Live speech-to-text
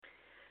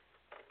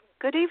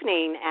Good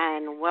evening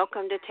and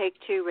welcome to Take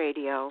Two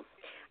Radio.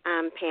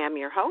 I'm Pam,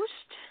 your host,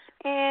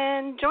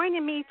 and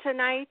joining me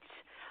tonight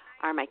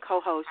are my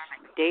co-hosts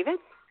David,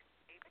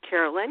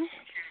 Carolyn,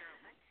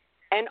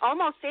 and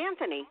almost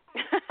Anthony.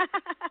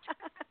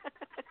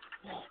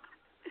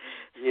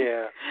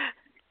 Yeah.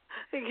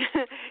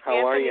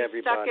 How are you,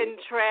 everybody? Stuck in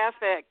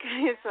traffic,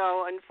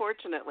 so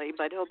unfortunately,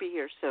 but he'll be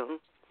here soon.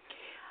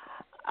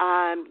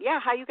 How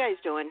you guys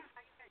doing?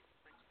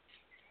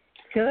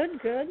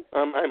 Good.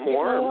 I'm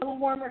warm.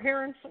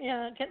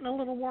 Getting a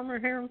little warmer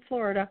here in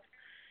Florida.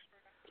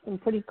 It's been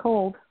pretty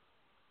cold.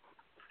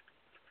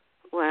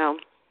 Well,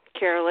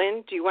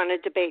 Carolyn, do you want to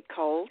debate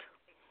cold?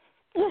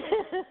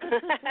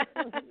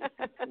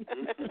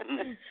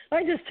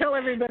 I just tell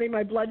everybody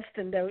my blood's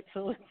thinned out,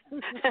 so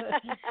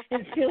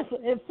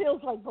it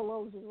feels like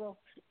below zero.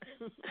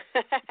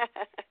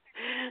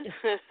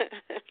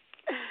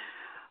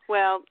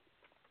 Well,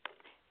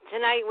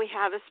 tonight we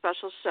have a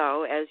special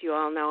show, as you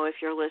all know if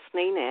you're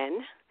listening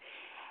in,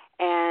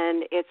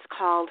 and it's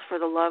called For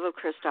the Love of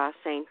Kristoff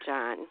St.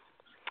 John.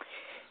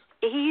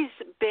 He's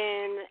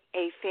been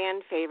a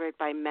fan favorite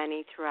by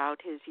many throughout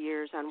his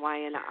years on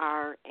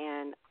YNR,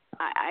 and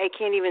I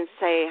can't even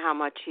say how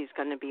much he's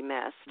going to be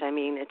missed. I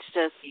mean, it's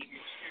just,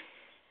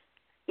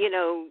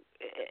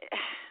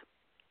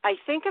 I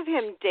think of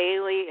him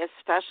daily,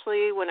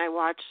 especially when I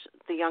watch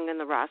The Young and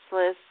the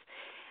Restless,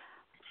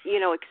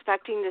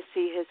 expecting to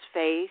see his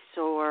face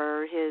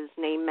or his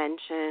name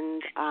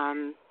mentioned.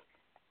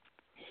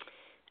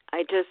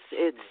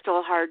 It's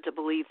still hard to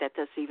believe that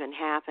this even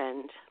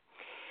happened.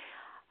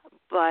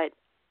 But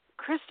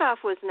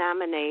Kristoff was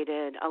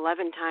nominated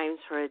 11 times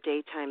for a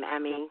Daytime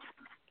Emmy.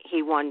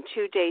 He won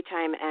 2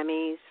 Daytime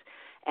Emmys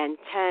and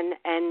 10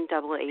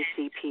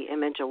 NAACP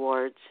Image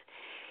Awards.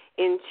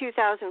 In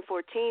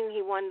 2014,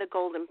 he won the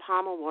Golden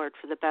Palm Award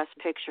for the Best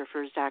Picture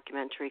for his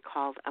documentary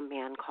called A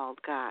Man Called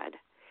God.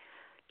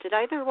 Did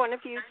either one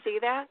of you see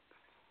that?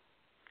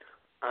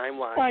 I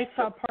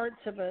saw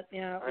parts of it.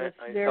 Yeah, it was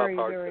I very,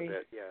 saw parts very, of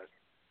it, yes.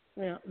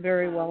 Yeah,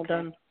 very well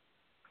done.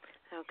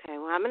 Okay,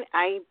 well,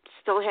 I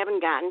still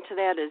haven't gotten to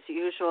that. As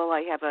usual,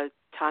 I have a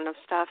ton of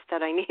stuff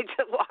that I need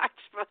to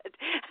watch, but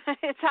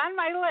it's on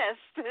my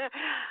list.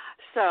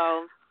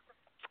 So,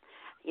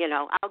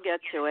 I'll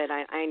get to it.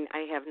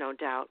 I have no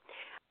doubt.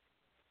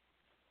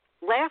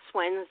 Last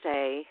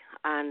Wednesday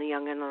on The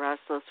Young and the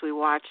Restless, we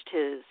watched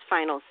his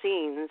final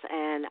scenes,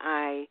 and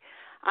I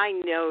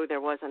know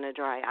there wasn't a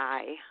dry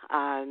eye.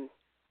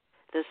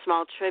 The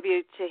small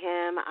tribute to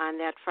him on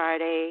that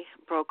Friday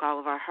broke all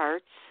of our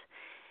hearts.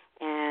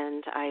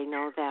 And I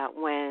know that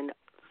when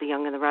The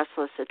Young and the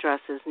Restless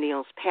addresses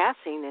Neil's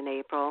passing in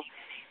April,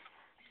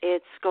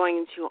 it's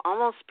going to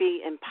almost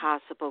be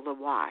impossible to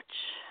watch.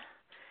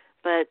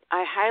 But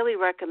I highly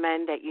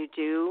recommend that you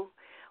do,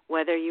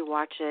 whether you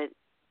watch it,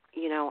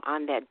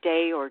 on that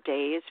day or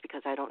days,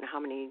 because I don't know how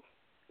many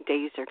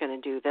days they're going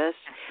to do this,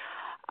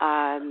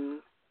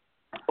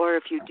 or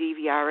if you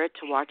DVR it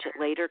to watch it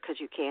later because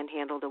you can't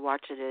handle to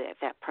watch it at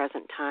that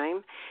present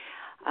time.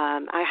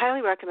 I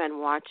highly recommend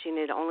watching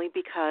it only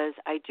because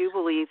I do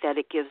believe that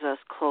it gives us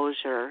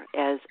closure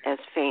as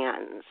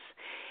fans,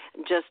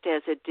 just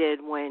as it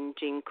did when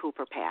Gene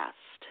Cooper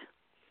passed.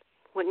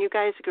 Wouldn't you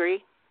guys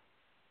agree?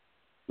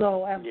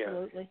 Oh,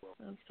 absolutely.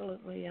 Yeah.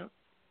 Absolutely, yeah.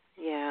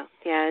 Yeah,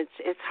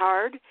 it's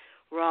hard.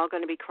 We're all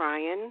going to be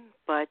crying,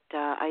 but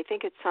I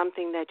think it's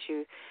something that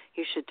you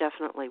should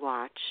definitely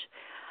watch.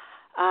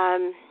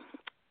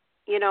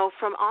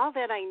 From all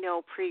that I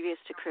know previous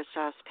to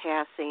Kristoff's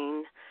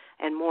passing,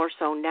 and more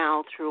so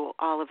now through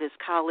all of his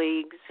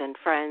colleagues and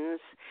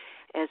friends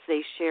as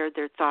they shared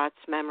their thoughts,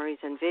 memories,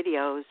 and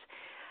videos,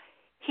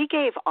 he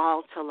gave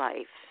all to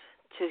life,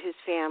 to his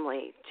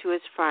family, to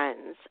his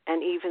friends,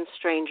 and even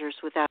strangers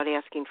without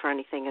asking for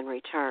anything in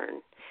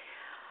return.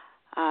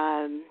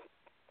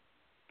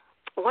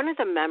 One of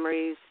the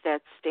memories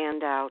that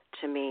stand out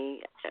to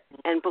me,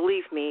 and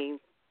believe me,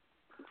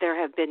 there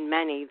have been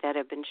many that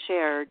have been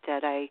shared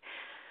that I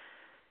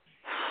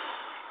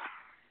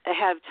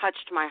have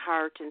touched my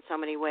heart in so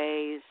many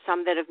ways,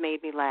 some that have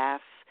made me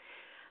laugh,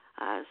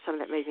 some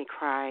that made me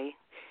cry.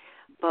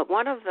 But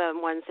one of the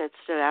ones that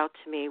stood out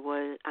to me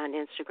was on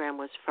Instagram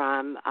was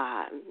from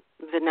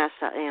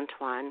Vanessa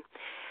Antoine.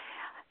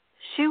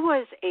 She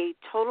was a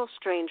total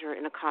stranger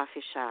in a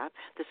coffee shop.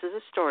 This is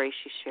a story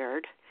she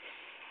shared.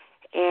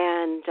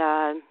 And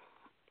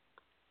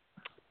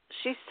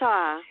she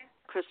saw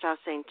Kristoff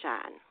St.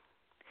 John.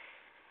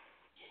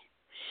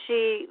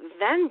 She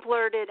then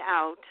blurted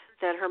out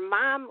that her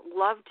mom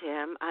loved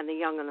him on The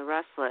Young and the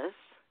Restless,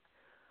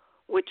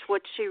 which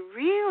what she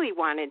really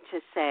wanted to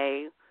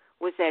say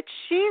was that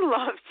she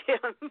loved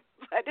him,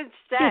 but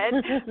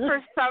instead,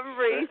 for some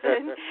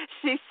reason,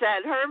 she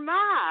said her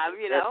mom,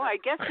 I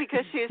guess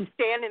because she was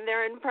standing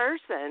there in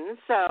person.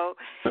 So,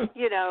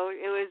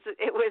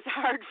 it was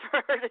hard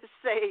for her to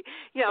say,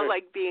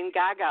 like being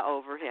gaga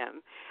over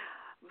him.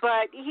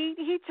 But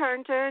he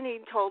turned to her and he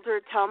told her,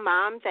 tell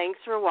Mom, thanks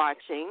for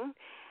watching.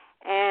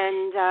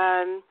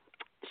 And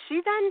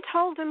she then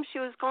told him she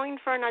was going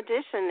for an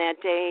audition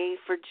that day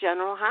for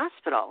General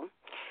Hospital.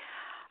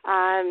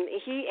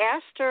 He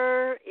asked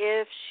her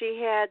if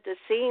she had the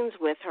scenes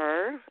with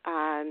her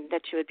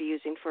that she would be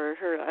using for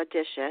her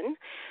audition,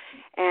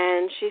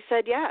 and she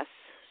said yes.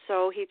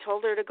 So he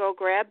told her to go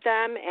grab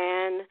them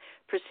and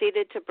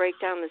proceeded to break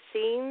down the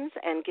scenes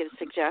and give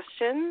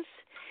suggestions.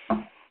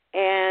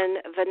 And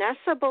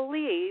Vanessa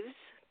believes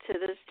to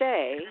this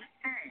day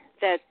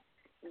that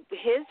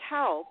his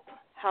help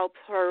helped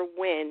her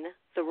win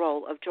the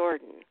role of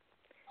Jordan.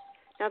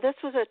 Now, this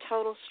was a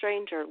total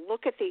stranger.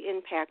 Look at the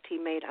impact he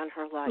made on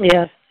her life.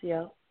 Yes,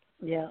 yeah.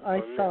 I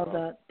saw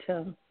that.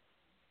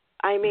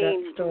 I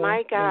mean, that story.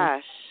 My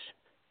gosh,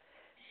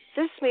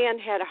 this man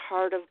had a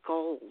heart of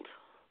gold.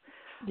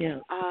 Yeah.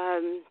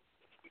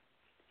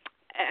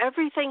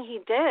 Everything he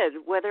did,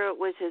 whether it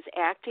was his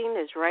acting,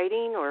 his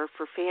writing, or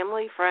for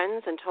family,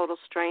 friends, and total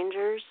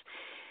strangers,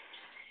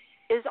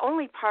 is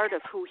only part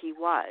of who he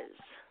was.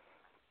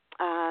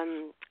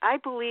 I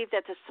believe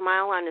that the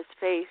smile on his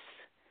face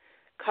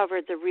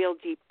covered the real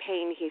deep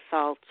pain he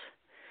felt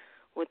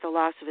with the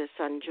loss of his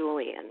son,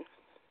 Julian.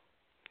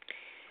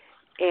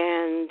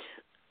 And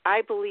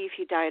I believe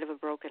he died of a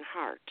broken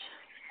heart.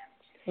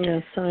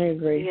 Yes, I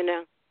agree.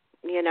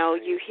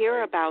 You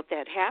hear about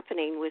that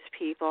happening with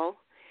people,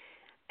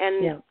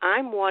 and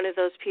I'm one of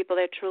those people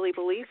that truly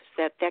believes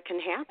that can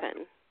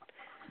happen.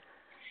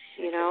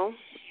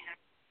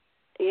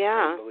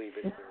 Yeah. I believe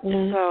it.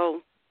 Mm-hmm.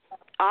 So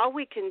all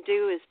we can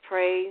do is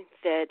pray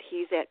that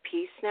he's at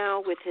peace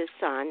now with his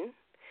son,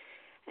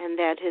 and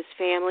that his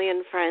family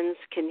and friends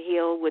can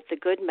heal with the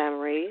good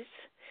memories,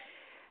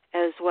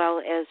 as well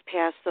as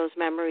pass those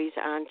memories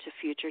on to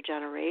future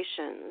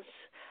generations.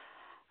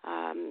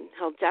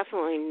 He'll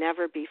definitely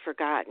never be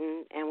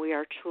forgotten, and we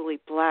are truly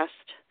blessed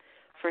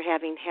for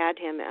having had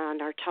him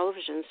on our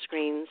television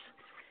screens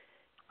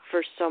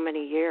for so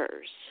many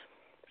years.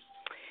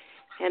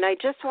 And I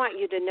just want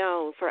you to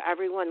know, for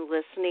everyone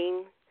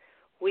listening,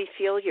 we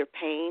feel your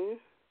pain,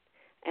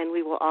 and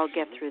we will all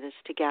get through this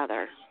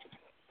together.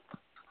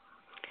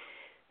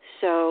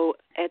 So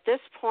at this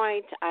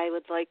point, I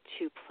would like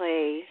to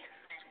play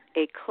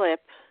a clip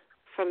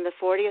from the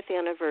 40th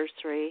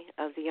anniversary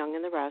of The Young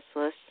and the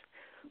Restless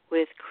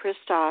with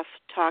Kristoff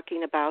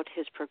talking about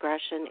his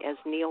progression as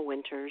Neil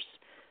Winters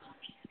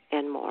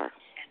and more.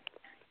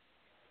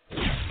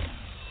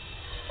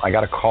 I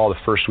got a call the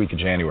first week of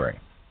January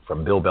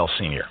from Bill Bell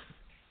Sr.,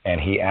 and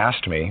he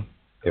asked me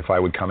if I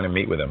would come in and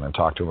meet with him and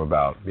talk to him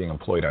about being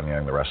employed on Young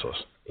and the Restless.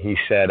 He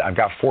said, I've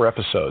got 4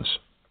 episodes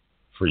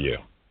for you.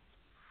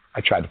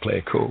 I tried to play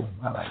it cool.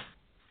 I'm like,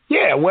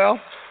 yeah, well,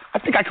 I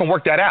think I can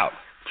work that out.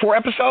 4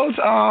 episodes?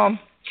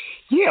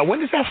 Yeah, when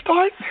does that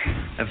start?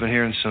 I've been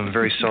hearing some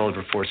very solid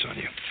reports on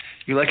you.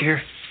 You like it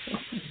here?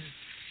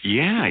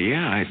 Yeah,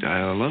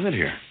 I love it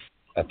here.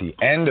 At the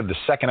end of the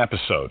 2nd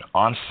episode,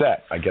 on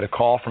set, I get a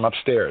call from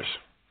upstairs,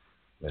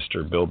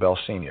 Mr. Bill Bell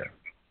Sr.,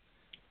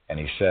 and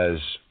he says,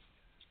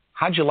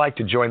 how'd you like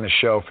to join the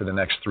show for the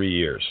next 3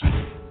 years?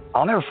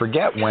 I'll never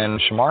forget when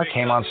Shamar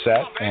came on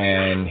set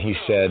and he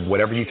said,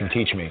 whatever you can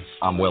teach me,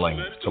 I'm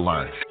willing to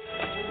learn.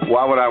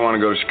 Why would I want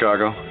to go to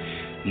Chicago?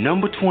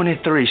 Number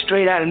 23,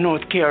 straight out of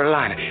North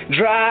Carolina.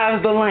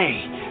 Drives the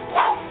lane.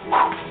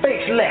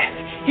 Fakes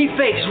left. He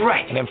fakes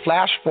right. And then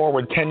flash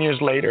forward 10 years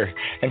later,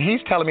 and he's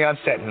telling me on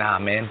set, nah,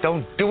 man,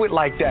 don't do it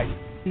like that.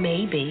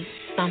 Maybe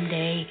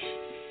someday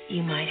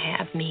you might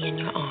have me in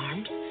your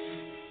arms,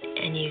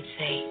 and you'd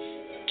say,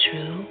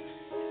 True,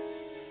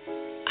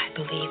 I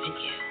believe in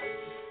you.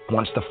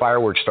 Once the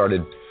fireworks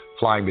started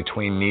flying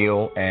between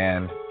Neil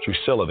and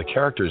Drusilla, the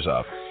characters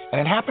up,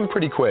 and it happened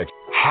pretty quick.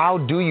 How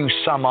do you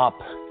sum up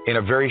in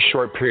a very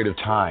short period of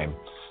time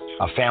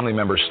a family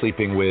member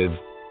sleeping with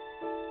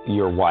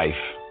your wife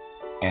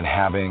and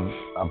having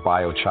a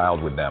bio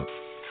child with them?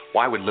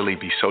 Why would Lily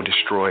be so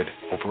destroyed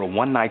over a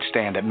one-night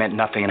stand that meant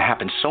nothing and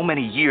happened so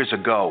many years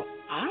ago?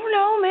 I don't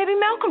know. Maybe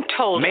Malcolm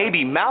told her.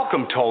 Maybe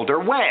Malcolm told her.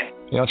 When?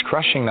 It's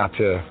crushing not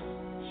to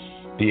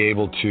be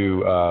able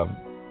to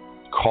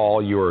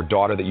call your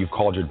daughter that you've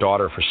called your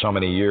daughter for so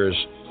many years,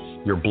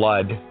 your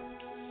blood.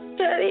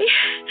 Daddy.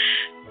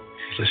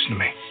 Listen to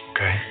me,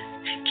 okay?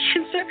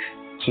 Cancer.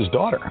 It's his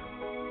daughter.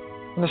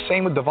 And the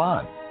same with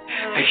Devon.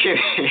 I can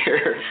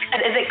hear.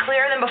 Is it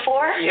clearer than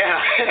before? Yeah.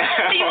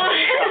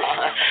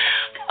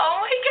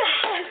 Oh, my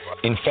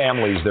God. In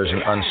families, there's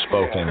an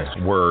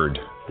unspoken word,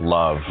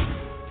 love.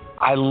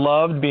 I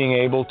loved being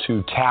able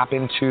to tap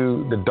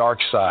into the dark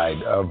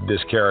side of this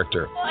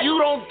character. You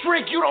don't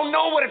drink. You don't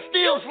know what it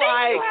feels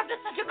like. You have this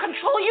under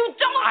control. You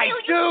don't.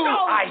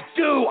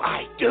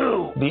 I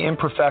do. The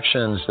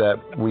imperfections that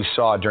we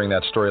saw during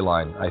that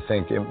storyline, I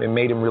think it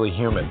made him really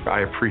human. I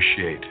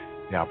appreciate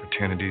the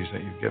opportunities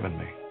that you've given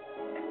me.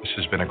 This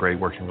has been a great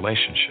working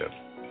relationship.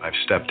 I've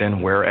stepped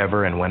in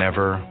wherever and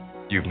whenever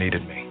you've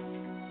needed me.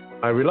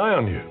 I rely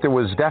on you. There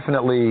was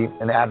definitely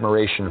an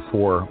admiration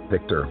for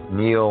Victor.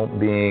 Neil,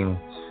 being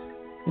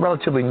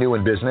relatively new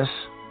in business,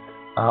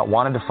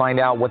 wanted to find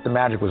out what the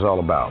magic was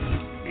all about.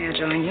 May I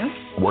join you?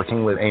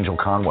 Working with Angel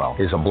Conwell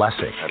is a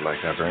blessing. I'd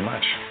like that very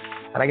much.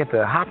 And I get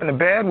to hop into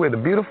bed with a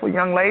beautiful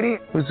young lady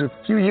who's a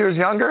few years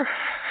younger.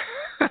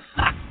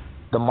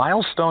 The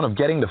milestone of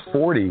getting to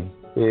 40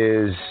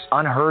 is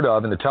unheard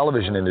of in the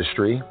television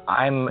industry.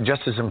 I'm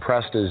just as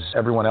impressed as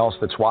everyone else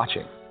that's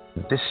watching.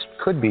 This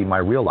could be my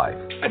real life.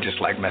 I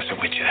just like messing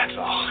with you, that's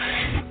all.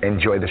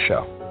 Enjoy the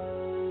show.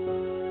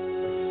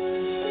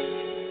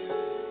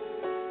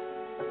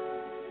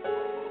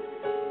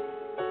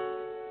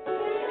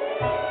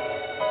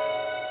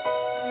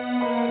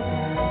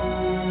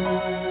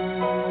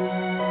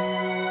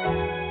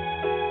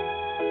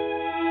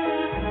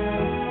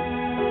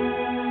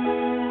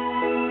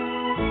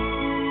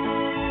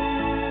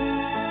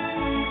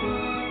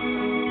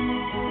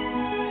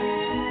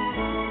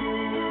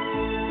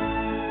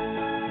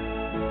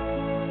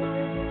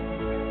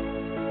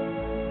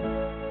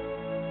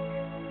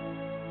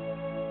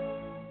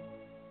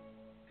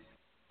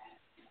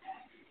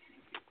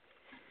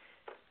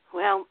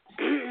 Well,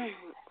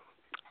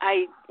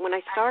 when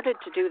I started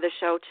to do the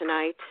show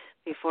tonight,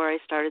 before I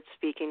started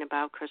speaking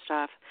about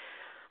Kristoff,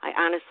 I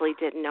honestly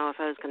didn't know if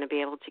I was going to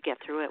be able to get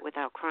through it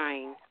without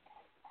crying.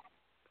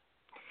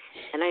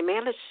 And I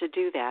managed to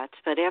do that,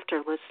 but after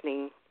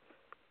listening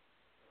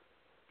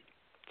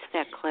to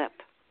that clip,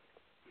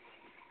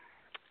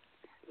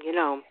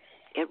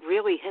 it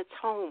really hits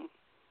home.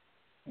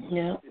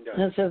 Yeah,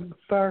 that's a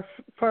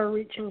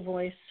far-reaching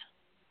voice.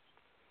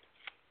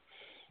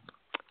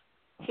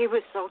 He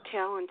was so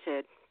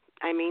talented.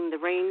 I mean, the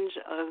range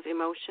of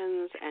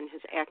emotions and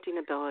his acting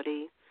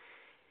ability,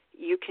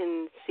 you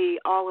can see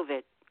all of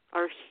it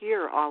or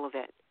hear all of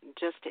it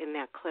just in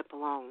that clip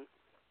alone.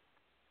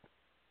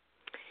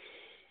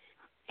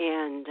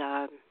 And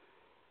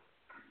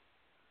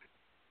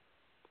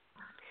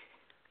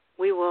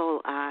we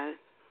will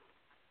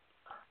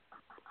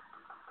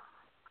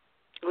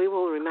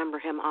remember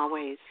him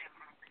always.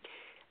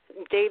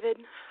 David,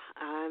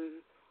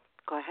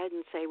 go ahead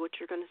and say what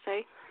you're going to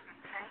say.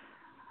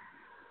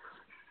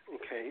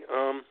 Okay,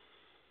 I'm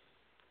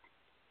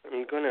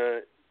going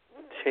to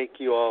take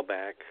you all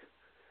back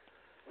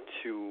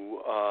to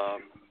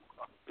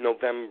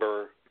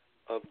November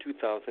of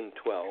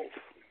 2012.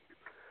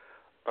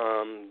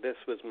 This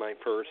was my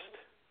first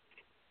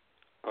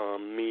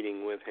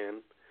meeting with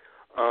him.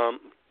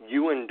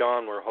 You and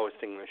Dawn were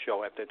hosting the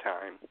show at the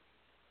time.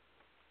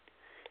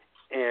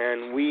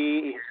 And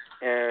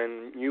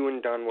you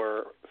and Dawn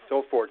were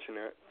so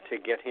fortunate to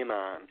get him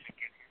on.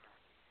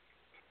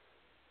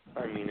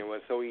 I mean, it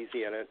was so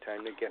easy at that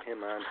time to get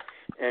him on.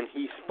 And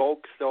he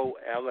spoke so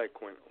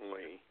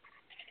eloquently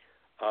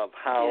of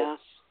how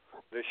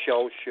the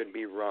show should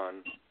be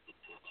run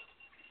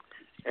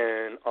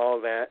and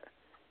all that.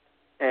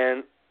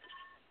 And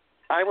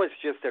I was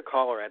just a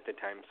caller at the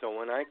time. So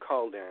when I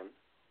called in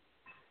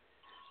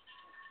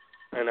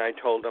and I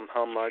told him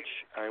how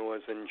much I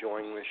was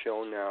enjoying the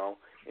show now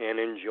and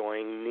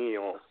enjoying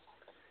Neil,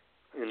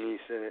 and he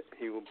said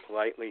he would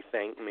politely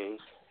thank me.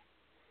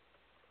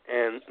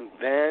 And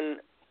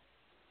then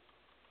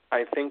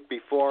I think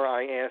before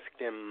I asked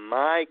him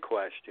my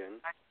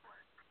question,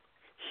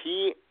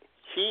 he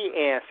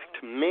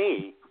asked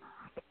me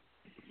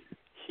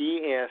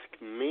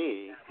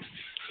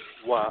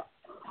what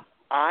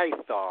I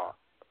thought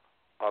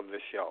of the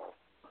show,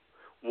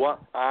 what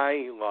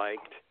I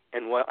liked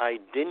and what I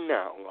did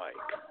not like.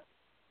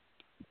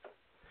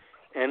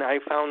 And I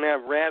found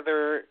that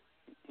rather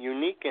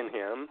unique in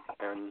him,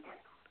 and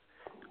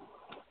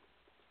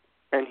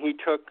he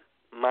took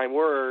my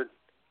word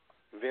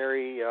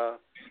very,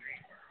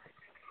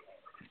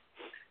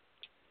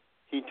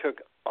 he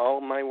took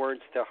all my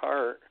words to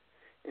heart,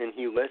 and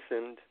he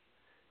listened,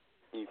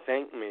 he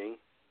thanked me,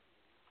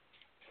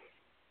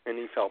 and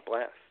he felt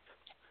blessed,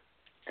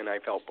 and I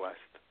felt blessed.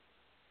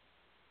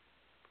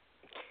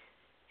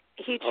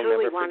 He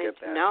truly wanted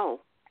to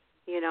know,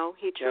 he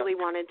truly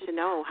wanted to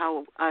know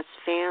how us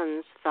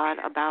fans thought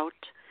about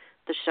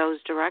the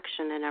show's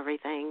direction and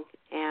everything,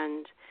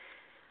 and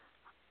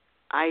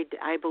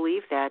I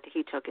believe that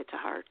he took it to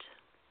heart.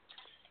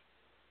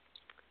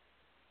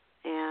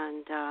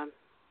 And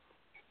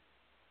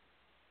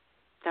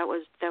that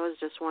was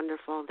just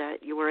wonderful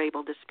that you were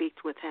able to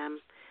speak with him.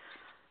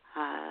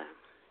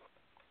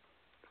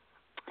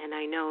 And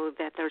I know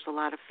that there's a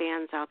lot of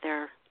fans out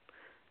there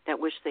that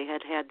wish they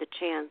had had the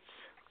chance.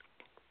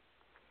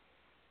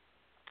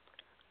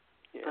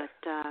 Yeah. But,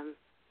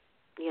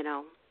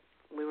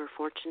 we were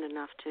fortunate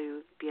enough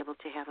to be able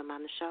to have him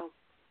on the show.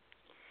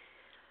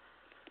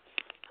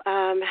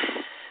 I'm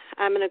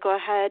going to go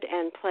ahead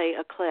and play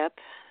a clip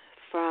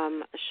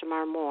from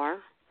Shamar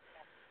Moore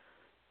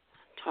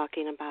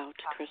talking about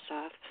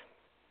Kristoff.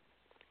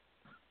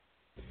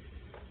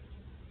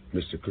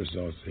 Mr.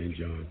 Kristoff St.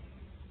 John,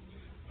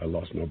 I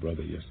lost my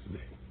brother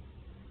yesterday.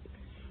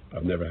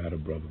 I've never had a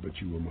brother,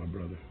 but you were my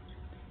brother.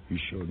 You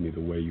showed me the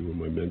way. You were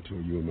my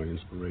mentor. You were my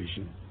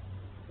inspiration.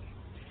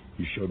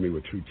 You showed me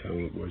what true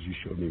talent was. You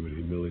showed me what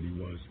humility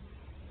was.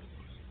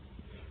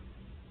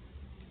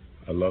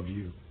 I love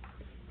you.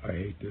 I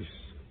hate this.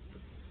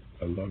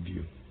 I love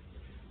you.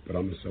 but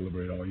I'm going to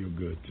celebrate all your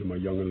good. To my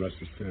young and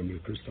restless family,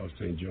 Kristoff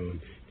St.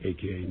 John,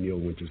 a.k.a. Neil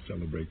Winters,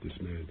 celebrate this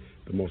man,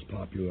 the most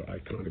popular,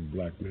 iconic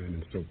black man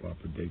in soap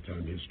opera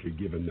daytime history,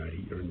 given that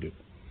he earned it.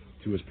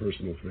 To his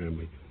personal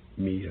family,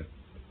 Mia,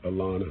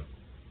 Alana,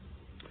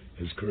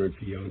 his current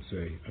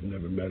fiancée, I've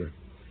never met her,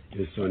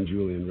 his son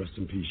Julian, rest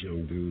in peace,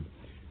 young dude,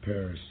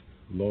 Paris,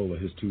 Lola,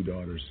 his 2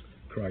 daughters.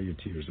 Cry your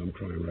tears. I'm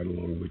crying right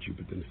along with you,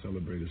 but then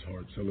celebrate his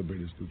heart, celebrate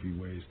his goofy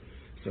ways,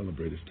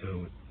 celebrate his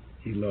talent.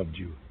 He loved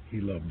you.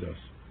 He loved us.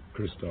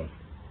 Kristoff,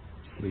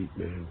 sleep,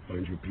 man.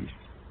 Find your peace.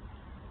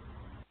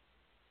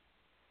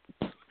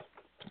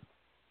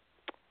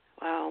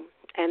 Well,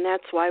 and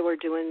that's why we're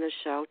doing this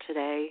show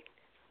today.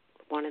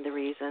 One of the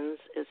reasons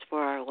is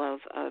for our love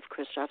of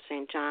Kristoff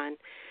St. John,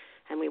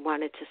 and we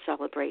wanted to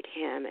celebrate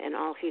him and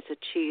all he's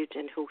achieved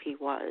and who he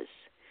was.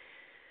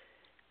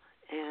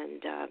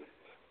 And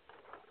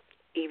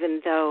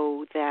even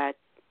though that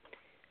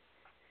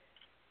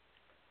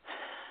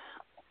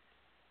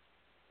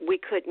we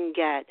couldn't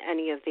get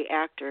any of the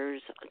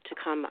actors to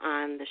come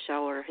on the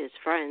show or his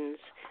friends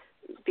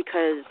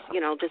because,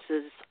 this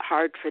is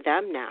hard for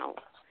them now.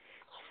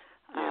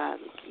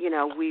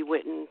 We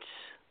wouldn't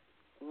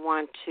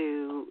want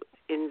to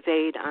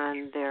invade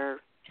on their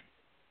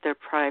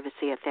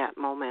privacy at that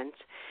moment.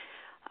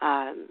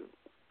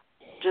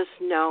 Just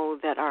know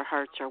that our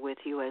hearts are with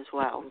you as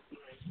well.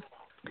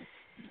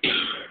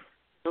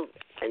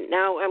 And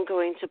now I'm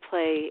going to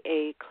play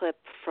a clip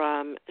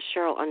from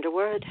Cheryl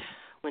Underwood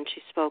when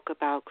she spoke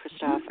about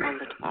Kristoff on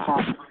the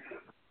top.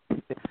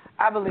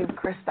 I believe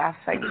Kristoff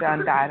St.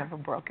 John died of a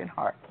broken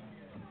heart.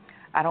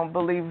 I don't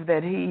believe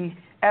that he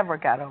ever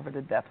got over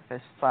the death of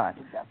his son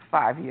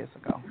 5 years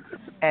ago.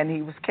 And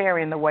he was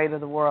carrying the weight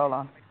of the world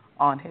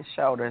on his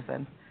shoulders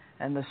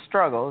and the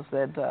struggles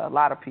that a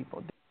lot of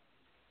people do.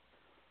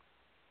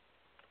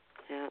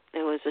 Yeah,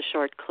 it was a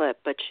short clip,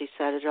 but she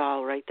said it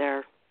all right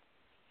there.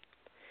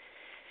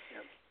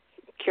 Yep.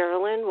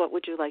 Carolyn, what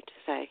would you like to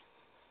say?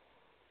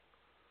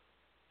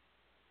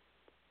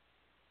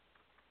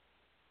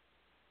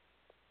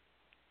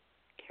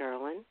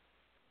 Carolyn?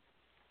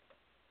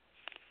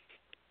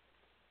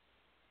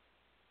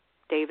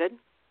 David?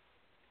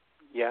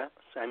 Yes,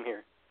 I'm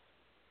here.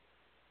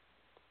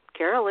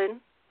 Carolyn?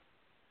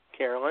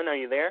 Carolyn, are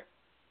you there?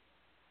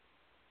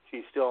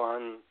 She's still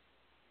on.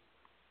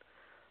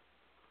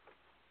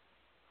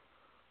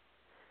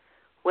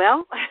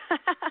 Well,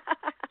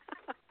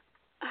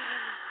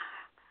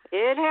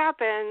 it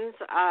happens.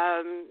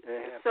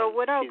 So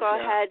what I'll go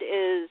ahead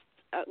is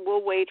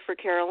we'll wait for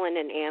Carolyn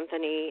and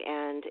Anthony,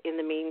 and in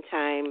the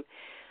meantime,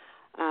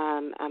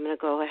 I'm going to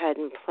go ahead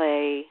and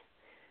play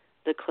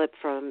the clip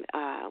from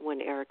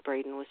when Eric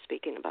Braeden was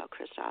speaking about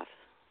Kristoff.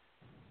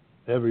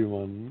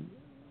 Everyone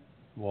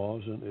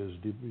was and is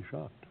deeply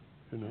shocked,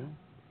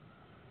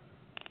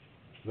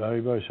 Very,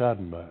 very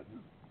saddened by it.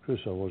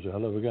 Kristoff was a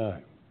hell of a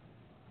guy.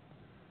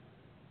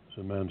 He's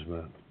a man's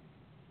man.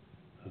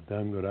 A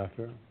damn good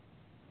actor.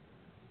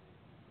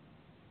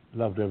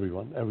 Loved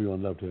everyone.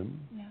 Everyone loved him.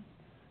 Yeah.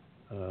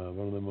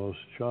 One of the most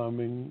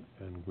charming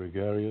and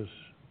gregarious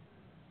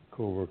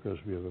co-workers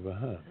we have ever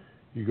had.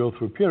 You go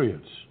through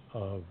periods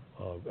of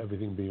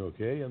everything being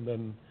okay, and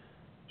then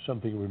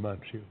something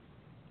reminds you.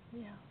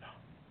 Yeah.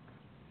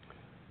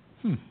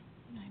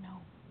 I know.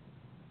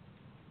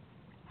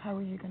 How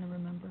are you going to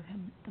remember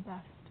him the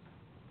best?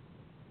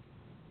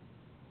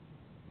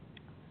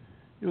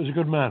 He was a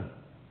good man.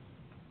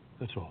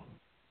 That's all.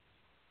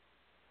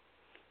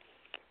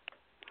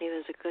 He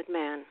was a good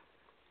man.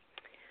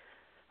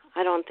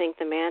 I don't think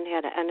the man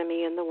had an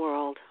enemy in the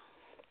world.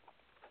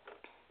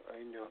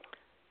 I know.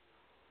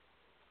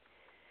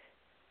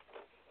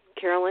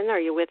 Carolyn, are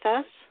you with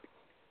us?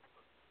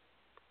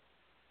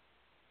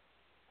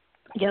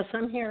 Yes,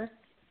 I'm here.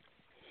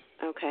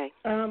 Okay.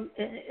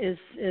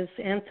 Is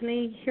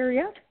Anthony here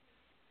yet?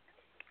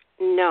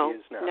 No. He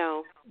is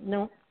not.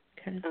 No.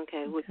 Okay.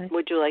 Okay.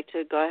 Would you like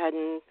to go ahead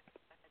and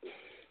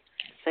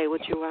say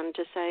what you wanted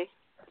to say?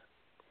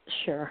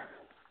 Sure.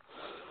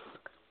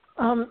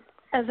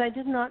 As I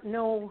did not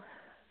know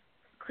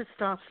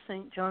Kristoff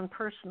St. John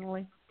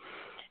personally,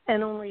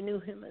 and only knew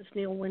him as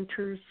Neil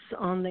Winters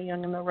on The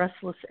Young and the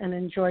Restless, and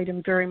enjoyed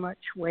him very much.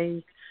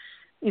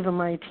 Even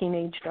my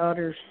teenage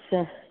daughters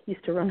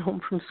used to run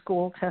home from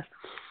school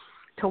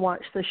to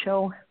watch the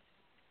show,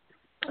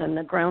 and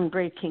the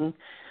groundbreaking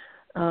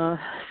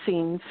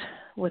scenes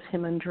with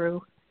him and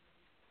Drew.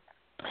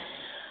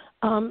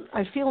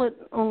 I feel it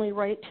only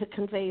right to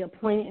convey a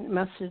poignant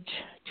message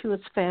to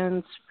his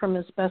fans from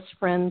his best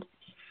friend,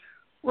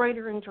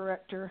 writer and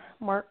director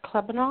Mark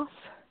Klebanoff.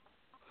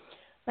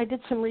 I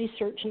did some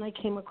research and I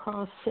came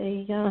across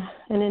an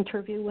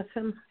interview with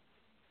him.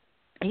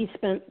 He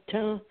spent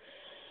the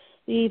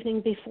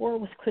evening before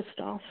with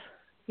Kristoff.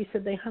 He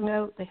said they hung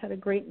out, they had a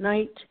great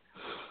night,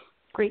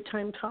 great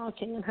time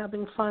talking and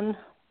having fun.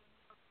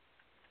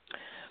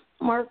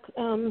 Mark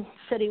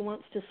said he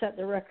wants to set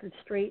the record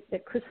straight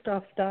that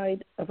Kristoff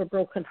died of a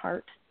broken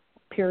heart,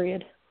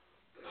 period.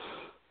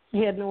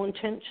 He had no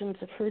intentions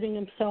of hurting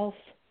himself.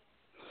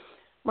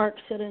 Mark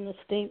said in a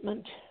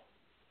statement,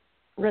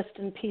 Rest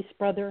in peace,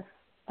 brother.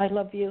 I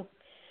love you.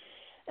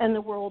 And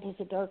the world is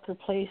a darker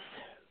place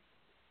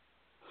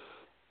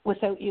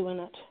without you in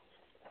it.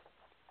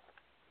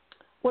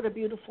 What a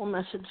beautiful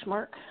message,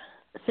 Mark.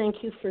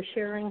 Thank you for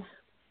sharing,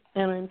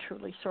 and I'm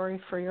truly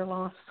sorry for your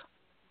loss.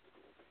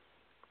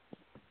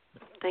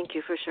 Thank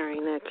you for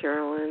sharing that,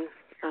 Carolyn.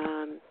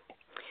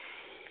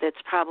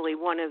 That's probably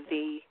one of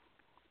the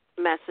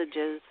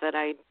messages that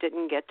I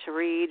didn't get to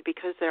read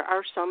because there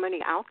are so many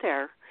out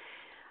there.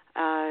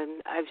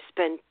 I've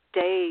spent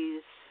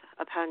days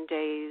upon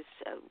days,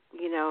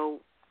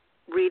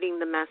 reading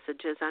the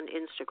messages on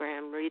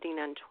Instagram, reading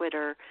on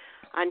Twitter,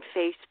 on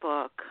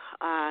Facebook,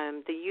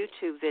 the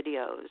YouTube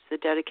videos, the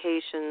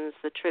dedications,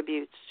 the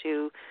tributes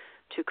to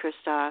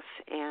Kristoff,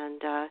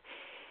 and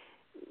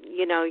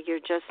you're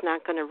just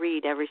not going to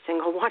read every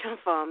single one of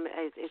them.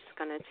 It's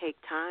going to take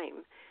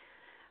time.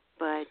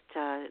 But,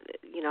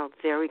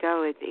 there we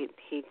go.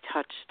 He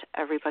touched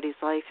everybody's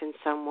life in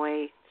some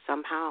way,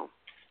 somehow.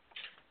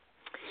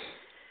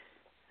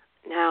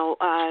 Now,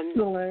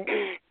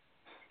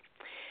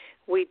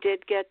 we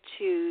did get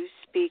to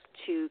speak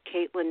to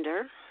Kate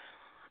Linder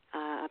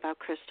about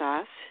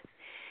Kristoff,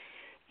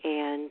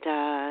 and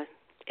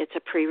it's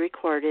a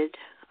pre-recorded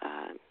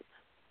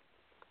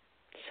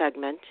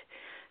segment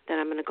that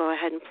I'm going to go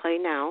ahead and play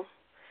now.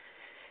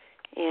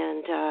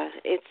 And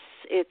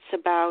it's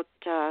about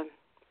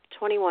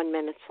 21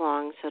 minutes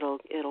long, so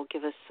it'll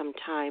give us some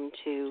time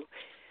to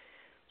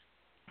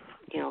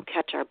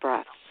catch our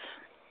breaths.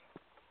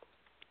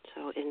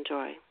 So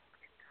enjoy.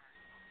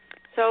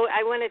 So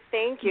I want to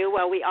thank you.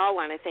 Well, we all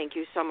want to thank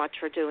you so much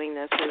for doing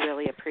this. We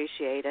really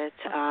appreciate it.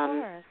 Of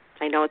course.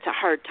 I know it's a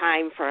hard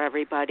time for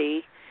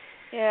everybody.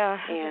 Yeah,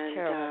 and it's a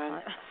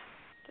terrible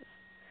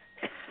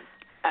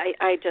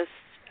time.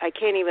 I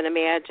can't even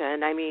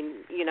imagine. I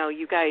mean,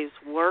 you guys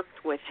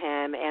worked with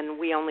him, and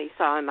we only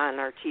saw him on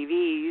our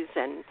TVs,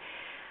 and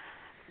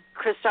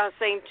Kristoff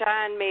St.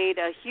 John made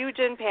a huge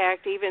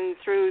impact even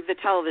through the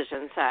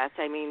television sets.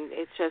 I mean,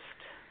 it's just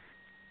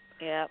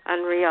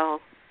unreal.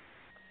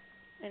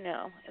 I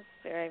know. It's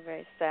very,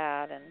 very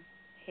sad, and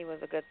he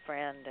was a good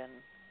friend, and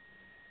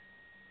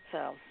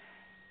so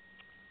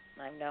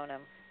I've known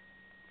him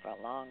for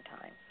a long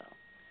time, so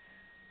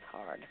it's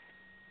hard.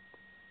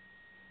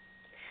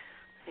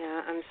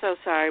 Yeah, I'm so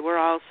sorry. We're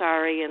all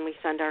sorry, and we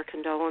send our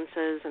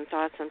condolences and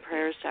thoughts and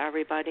prayers to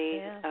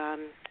everybody. Yeah.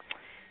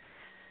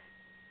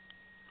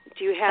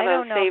 Do you have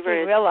a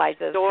favorite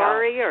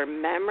story or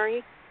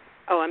memory?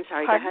 Oh, I'm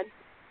sorry. Pardon? Go ahead.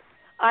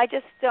 I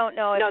just don't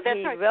know if he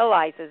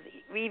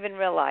even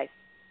realized,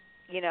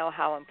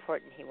 how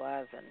important he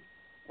was and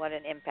what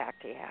an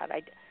impact he had.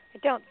 I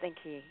don't think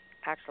he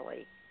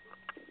actually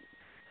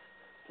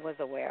was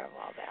aware of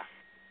all that.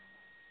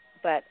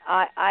 But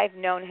I've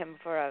known him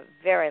for a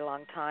very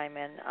long time,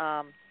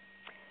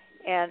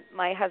 and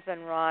my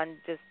husband Ron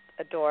just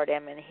adored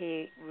him, and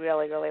he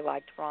really, really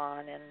liked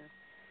Ron. And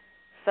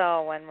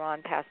so when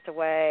Ron passed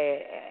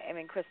away, I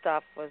mean,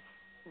 Kristoff was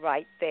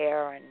right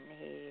there, and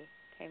he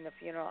came to the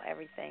funeral,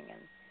 everything,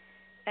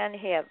 and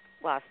he had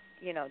lost,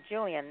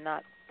 Julian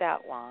not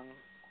that long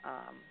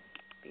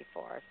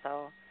before.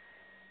 So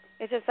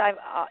it's just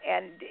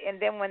and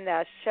then when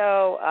the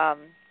show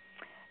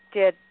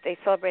they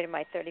celebrated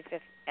my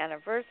 35th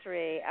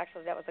anniversary.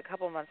 Actually, that was a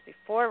couple of months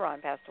before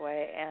Ron passed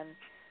away, and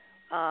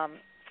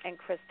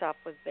Kristoff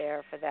was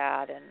there for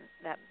that, and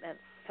that meant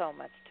so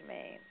much to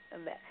me.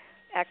 And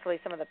actually,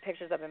 some of the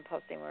pictures I've been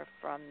posting were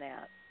from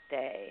that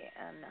day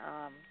and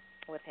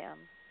with him.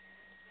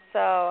 So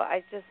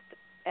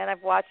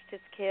I've watched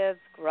his kids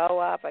grow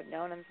up. I've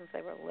known him since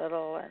they were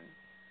little,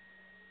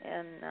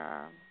 and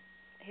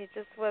he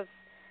just was.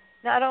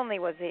 Not only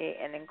was he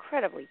an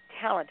incredibly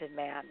talented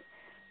man,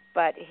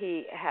 but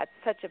he had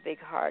such a big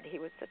heart. He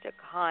was such a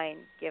kind,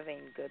 giving,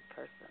 good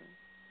person.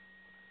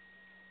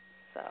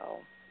 So,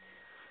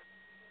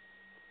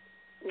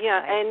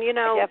 yeah, I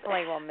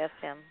definitely will miss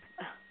him.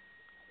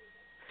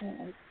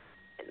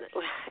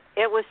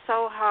 It was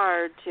so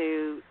hard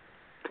to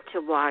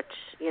watch,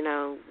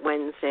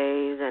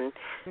 Wednesdays and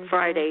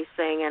Fridays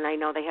thing, and I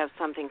know they have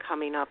something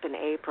coming up in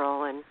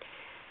April, and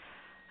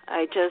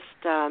I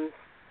just,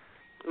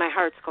 my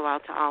hearts go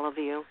out to all of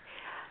you.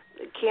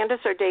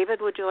 Candace or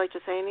David, would you like to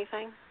say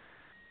anything?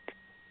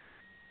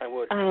 I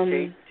would.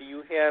 Kate, do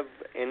you have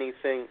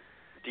anything?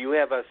 Do you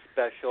have a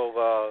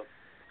special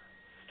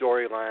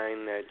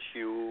storyline that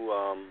you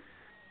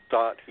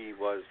thought he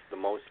was the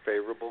most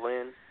favorable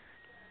in?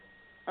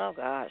 Oh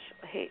gosh,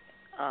 he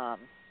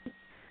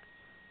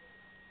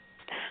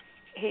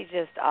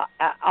just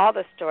all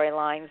the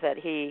storylines that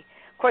he.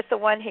 Of course, the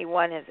one he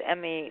won his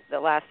Emmy, the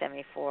last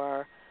Emmy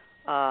for.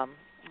 I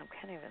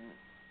can't even.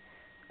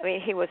 I mean,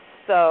 he was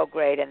so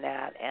great in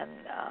that, and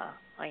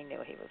I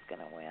knew he was going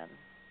to win.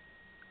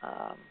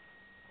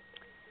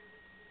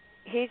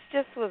 He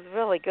just was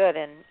really good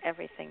in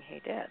everything he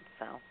did.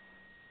 So,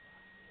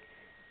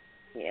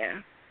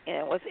 yeah, and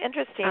it was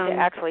interesting to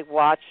actually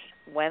watch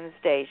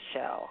Wednesday's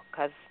show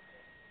because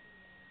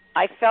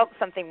I felt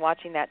something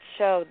watching that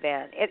show.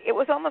 Then it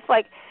was almost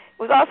like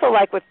was also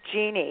like with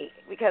Jeannie,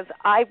 because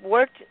I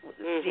worked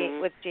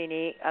with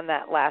Jeannie on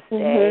that last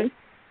day,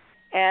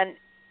 and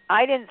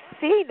I didn't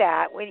see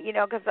that when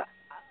because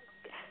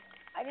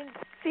I didn't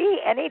see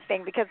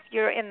anything, because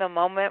you're in the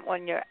moment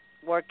when you're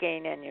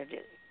working, and you're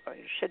just, or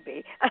you should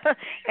be,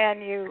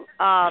 and you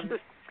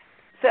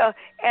so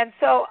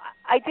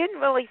I didn't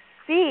really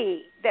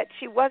see that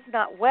she was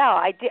not well.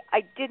 I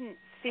didn't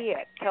see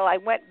it till I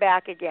went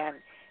back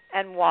again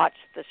and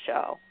watched the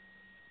show,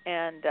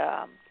 and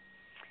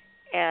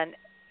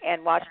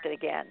watched it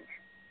again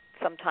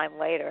sometime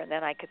later, and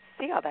then I could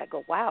see all that.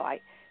 Go, wow!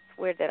 It's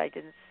weird that I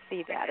didn't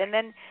see that. And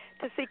then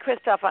to see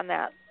Kristoff on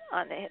that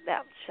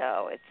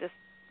show, it just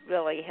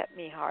really hit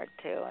me hard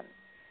too, and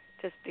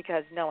just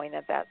because knowing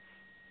that that's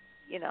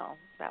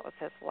that was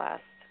his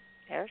last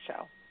air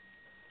show.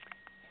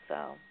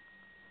 So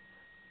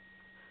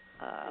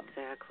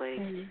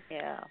exactly.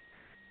 Yeah.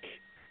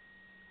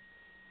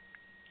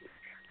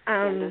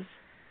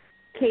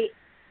 Kate,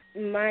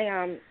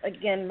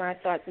 my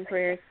thoughts and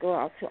prayers go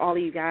out to all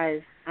of you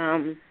guys.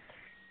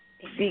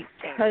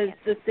 Because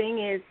the thing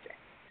is,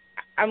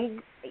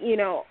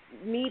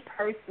 me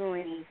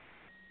personally,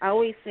 I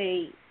always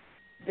say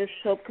the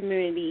soap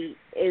community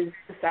is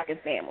the second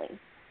family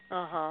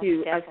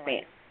to us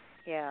fans.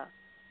 Yeah.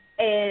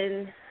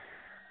 And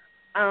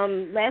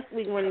last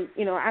week when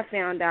I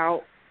found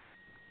out,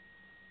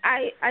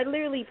 I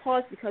literally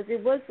paused because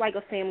it was like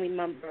a family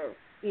member,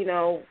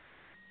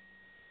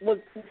 was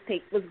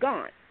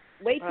gone.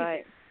 Way too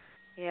right.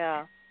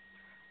 Yeah.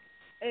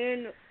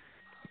 And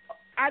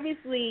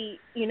obviously,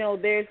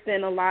 there's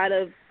been a lot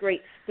of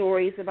great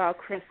stories about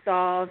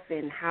Kristoff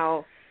and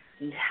how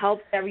he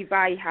helped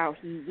everybody, how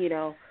he,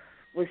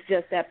 was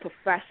just that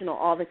professional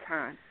all the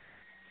time.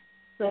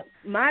 So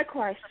my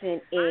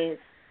question is,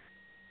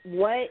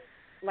 what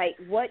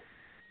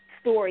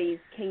stories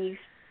can you,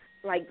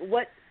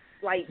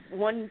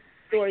 one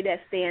story that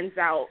stands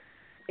out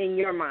in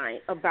your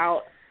mind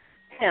about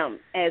him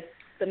as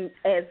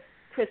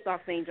Kristoff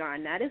St.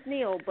 John, not as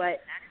Neil,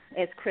 but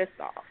as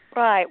Kristoff?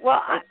 Right.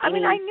 Well, I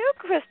knew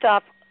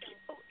Kristoff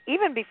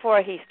even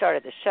before he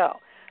started the show,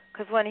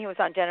 because when he was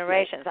on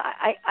Generations,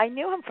 I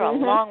knew him for a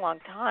long, long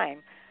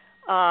time,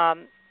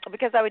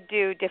 because I would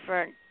do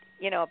different,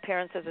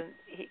 appearances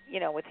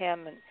and with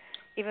him, and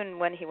even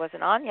when he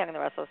wasn't on Young and the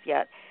Restless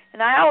yet,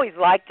 and I always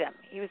liked him.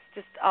 He was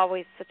just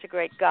always such a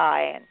great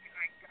guy,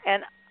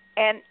 and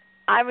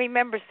I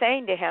remember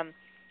saying to him,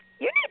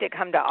 "You need to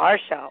come to our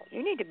show.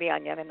 You need to be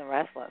on Young and the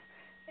Restless."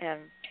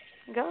 And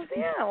he goes,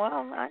 "Yeah, well, I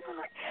don't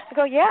know." I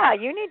go, "Yeah,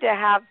 you need to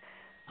have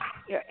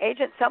your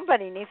agent.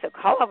 Somebody needs to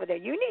call over there.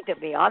 You need to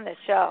be on the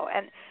show."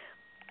 And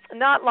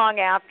not long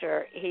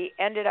after, he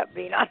ended up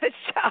being on the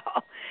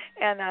show.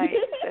 And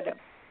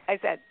I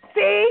said,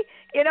 "See,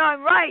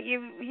 I'm right.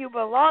 You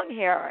belong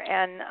here."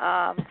 And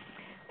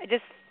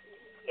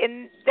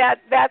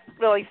that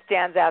really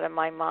stands out in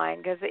my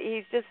mind, because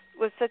he just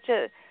was such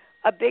a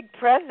big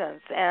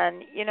presence,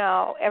 and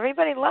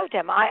everybody loved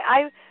him.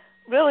 I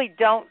really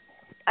don't.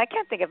 I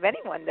can't think of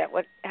anyone that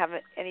would have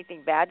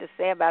anything bad to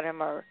say about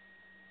him or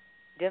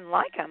didn't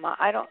like him.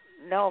 I don't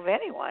know of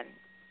anyone,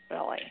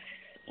 really.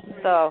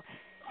 So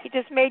he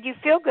just made you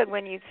feel good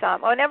when you saw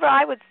him. Whenever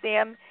I would see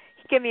him,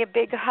 he'd give me a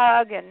big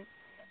hug and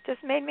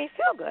just made me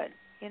feel good,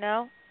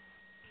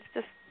 It's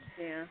just,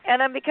 yeah.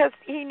 And because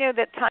he knew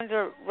that times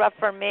were rough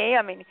for me.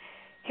 I mean,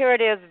 here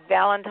it is,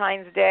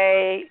 Valentine's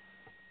Day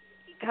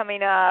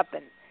coming up,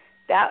 and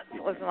that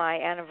was my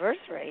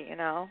anniversary,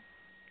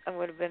 I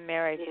would have been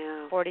married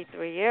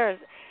 43 years.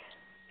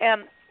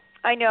 And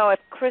I know if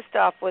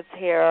Kristoff was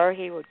here,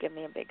 he would give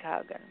me a big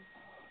hug and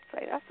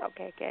say, "That's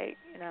okay, Kate,"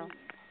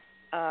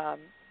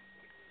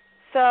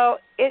 So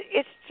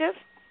it's just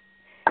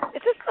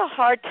a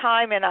hard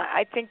time, and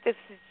I think this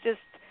is just,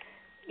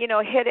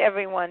 hit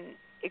everyone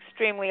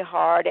extremely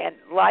hard. And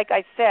like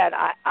I said,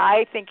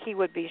 I think he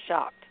would be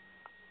shocked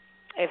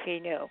if he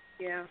knew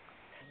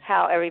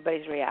how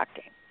everybody's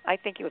reacting. I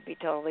think he would be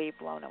totally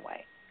blown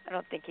away. I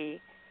don't think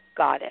he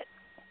got it,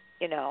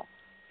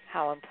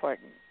 how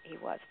important he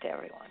was to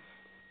everyone.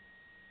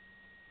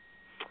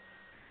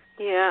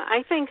 Yeah,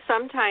 I think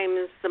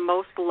sometimes the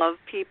most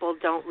loved people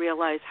don't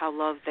realize how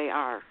loved they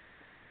are,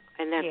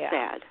 and that's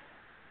sad.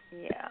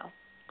 Yeah.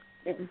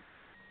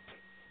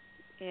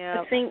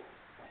 Yeah. I think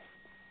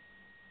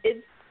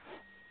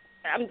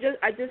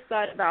I just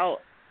thought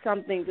about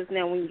something just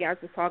now when you guys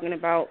were talking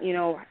about,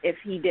 if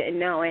he didn't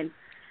know, and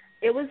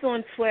it was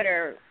on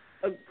Twitter.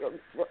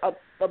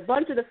 A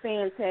bunch of the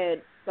fans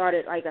had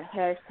started like a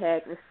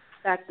hashtag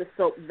Respect the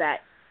Soap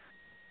Vet.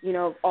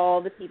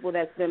 All the people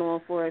that's been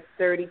on for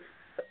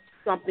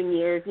 30-something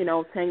years,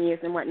 10 years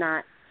and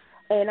whatnot.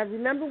 And I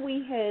remember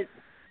we had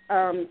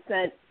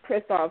sent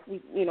Kristoff,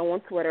 on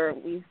Twitter,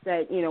 we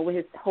said, with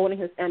his holding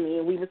his Emmy,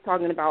 and we was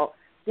talking about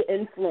the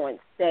influence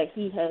that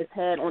he has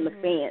had on the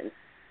fans.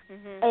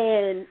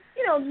 And,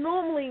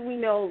 normally we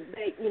know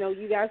that,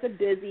 you guys are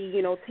busy,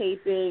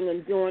 taping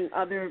and doing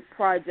other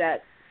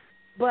projects.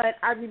 But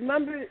I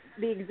remember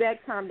the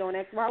exact time, don't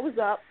ask why I was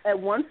up at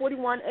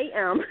 1:41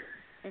 a.m.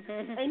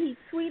 And he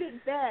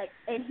tweeted back,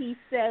 and he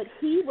said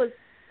he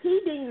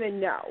didn't even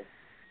know,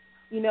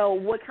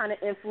 what kind of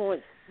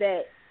influence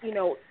that,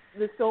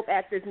 the soap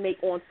actors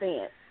make on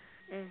fans.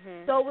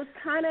 So it was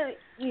kind of,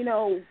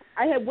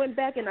 I had went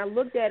back and I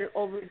looked at it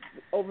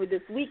over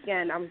this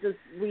weekend. I was just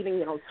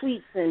reading,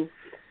 tweets and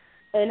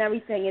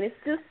everything, and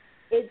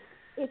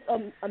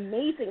it's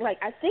amazing. Like,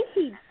 I think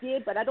he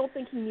did, but I don't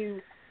think he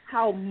knew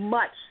how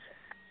much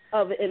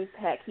of an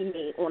impact he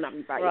made on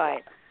everybody.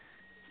 Right.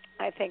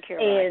 I think you're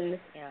right.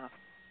 Yeah.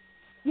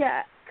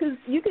 Yeah, because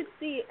you could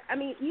see,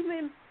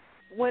 even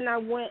when I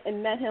went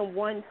and met him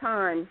one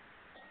time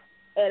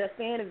at a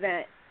fan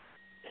event,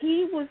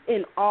 he was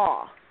in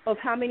awe of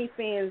how many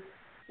fans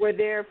were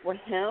there for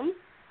him.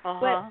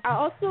 But I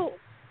also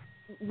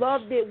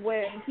loved it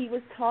when he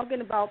was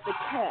talking about the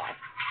cast.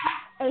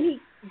 And he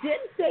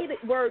didn't say the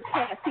word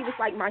cast. He was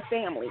like, my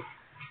family.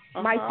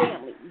 My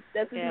family.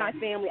 This is my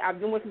family. I've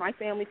been with my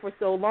family for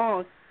so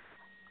long.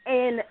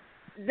 And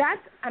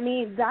that's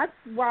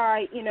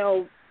why,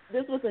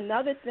 this was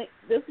another thing.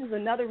 This was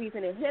another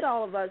reason it hit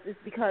all of us, is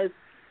because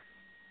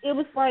it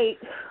was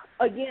like,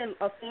 again,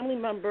 a family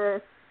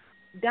member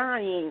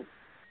dying,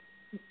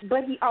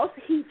 but he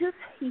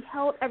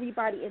held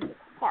everybody in his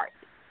heart.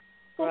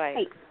 So right.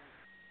 tight.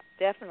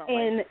 Definitely.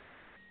 And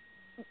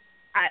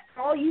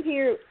all you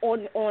hear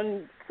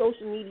on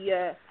social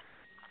media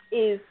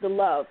is the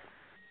love.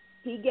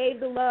 He gave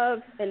the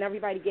love, and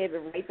everybody gave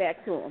it right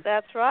back to him.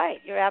 That's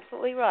right. You're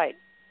absolutely right.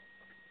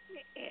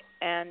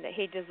 And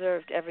he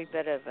deserved every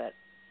bit of it.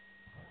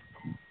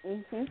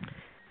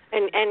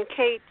 And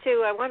Kate,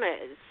 too, I want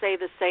to say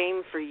the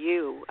same for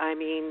you.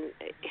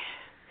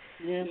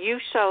 You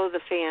show the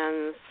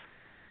fans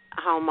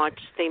how much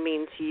they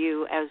mean to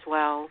you, as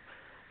well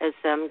as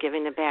them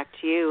giving it back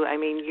to you.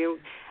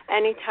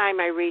 Anytime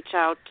I reach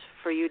out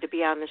for you to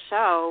be on the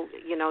show,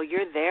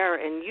 you're there,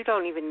 and you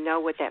don't even know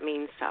what that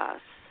means to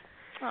us.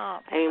 Oh,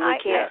 we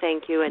can't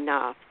thank you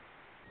enough.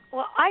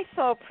 Well, I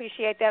so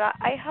appreciate that.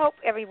 I hope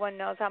everyone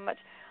knows how much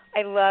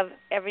I love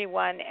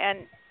everyone,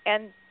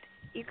 and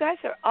you guys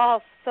are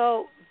all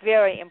so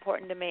very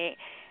important to me.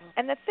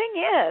 And the thing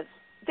is,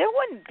 there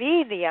wouldn't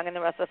be The Young and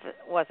the Restless if it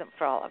wasn't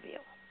for all of you.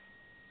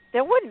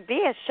 There wouldn't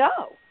be a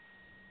show.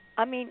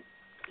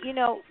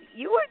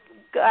 You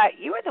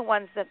were the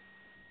ones that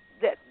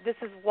this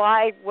is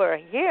why we're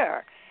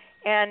here,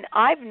 and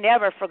I've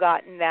never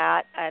forgotten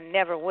that, and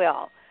never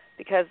will,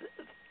 because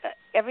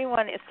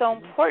everyone is so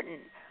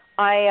important.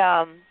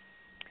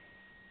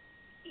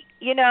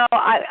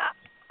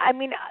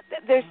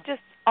 There's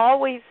just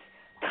always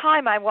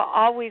time. I will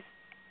always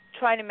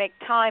try to make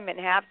time and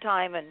have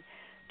time and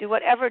do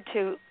whatever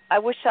to. I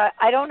wish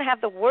I don't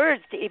have the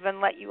words to even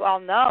let you all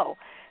know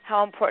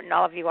how important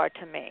all of you are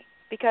to me,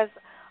 because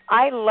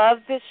I love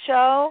this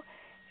show,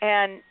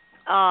 and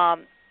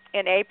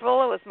in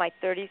April it was my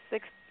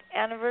 36th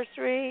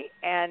anniversary,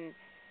 and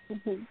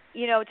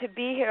to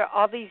be here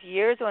all these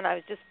years when I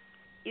was just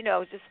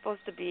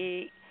supposed to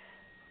be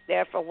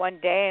there for one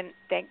day, and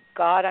thank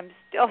God I'm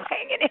still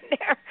hanging in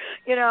there.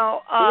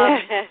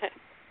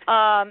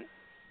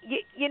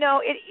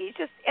 It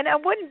just, and I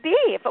wouldn't be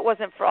if it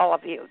wasn't for all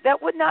of you.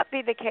 That would not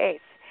be the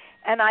case.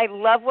 And I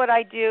love what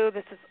I do.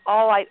 This is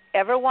all I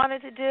ever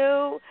wanted to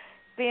do,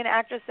 be an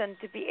actress, and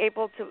to be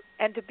able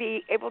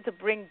to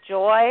bring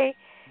joy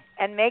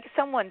and make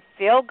someone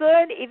feel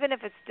good, even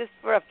if it's just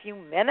for a few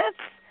minutes.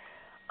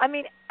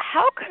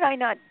 How could I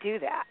not do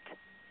that?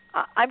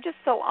 I'm just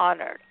so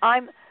honored.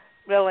 I'm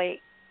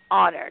really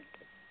honored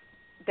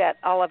that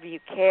all of you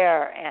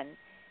care and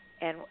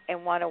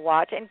want to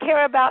watch and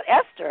care about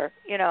Esther.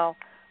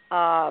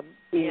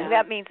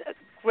 That means a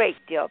great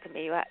deal to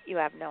me. You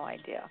have no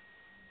idea.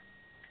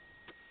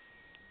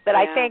 But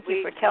I thank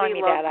you for telling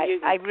me that.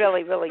 I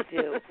really, really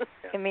do.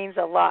 It means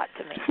a lot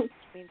to me.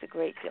 It means a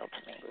great deal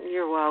to me.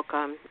 You're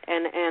welcome.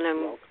 And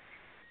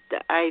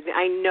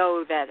I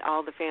know that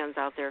all the fans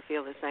out there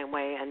feel the same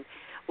way, and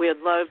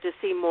we'd love to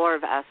see more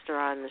of Esther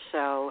on the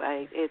show.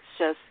 It's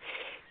just,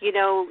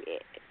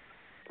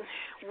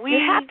 we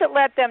have to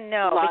let them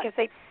know, because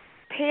they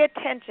pay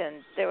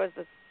attention. There was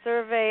a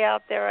survey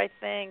out there, I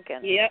think,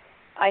 and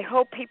I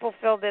hope people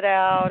filled it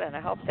out, and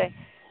I hope they.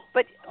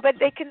 But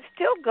they can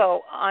still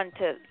go on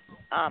to,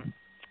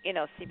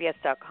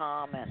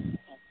 CBS.com and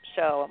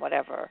show and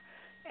whatever,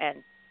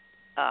 and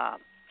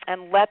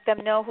let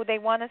them know who they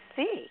want to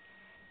see,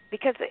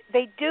 because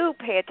they do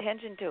pay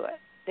attention to it.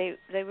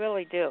 They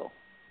really do,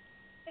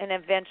 and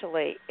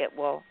eventually it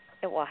will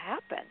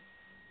happen.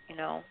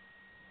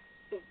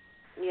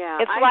 Yeah,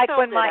 it's I like filled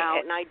when it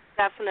out, and I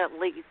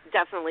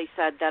definitely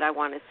said that I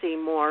want to see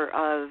more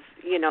of,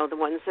 the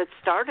ones that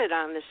started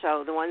on the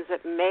show, the ones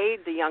that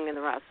made The Young and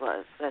the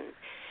Restless, and,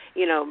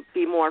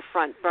 be more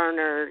front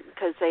burner,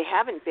 because they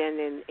haven't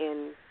been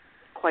in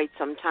quite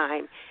some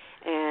time,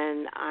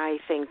 and I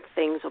think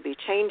things will be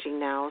changing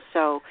now.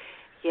 So,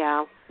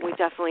 yeah, we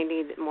definitely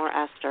need more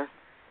Esther.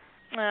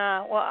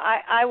 Well,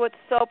 I would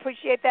so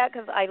appreciate that,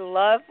 because I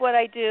love what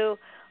I do.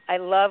 I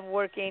love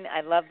working.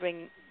 I love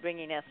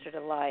bringing Esther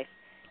to life.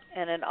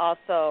 and it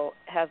also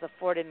has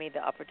afforded me the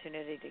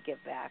opportunity to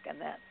give back,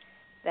 and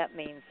that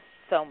means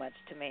so much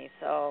to me.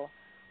 So,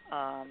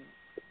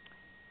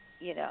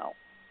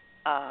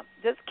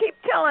 just keep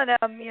telling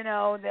them,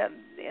 that,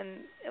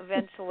 and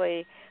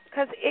eventually,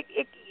 because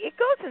it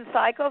goes in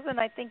cycles, and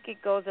I think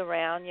it goes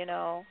around.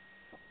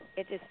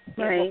 It just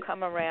it will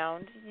come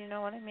around. You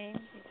know what I mean?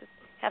 You just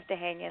have to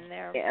hang in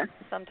there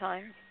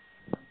sometimes,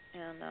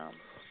 and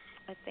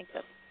I think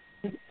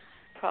that's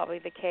probably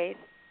the case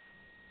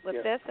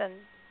with this, and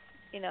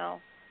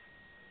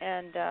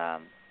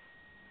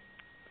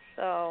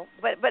so,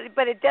 but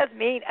it does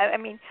mean. I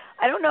mean,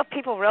 I don't know if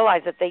people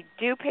realize that they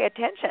do pay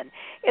attention.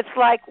 It's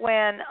like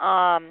when,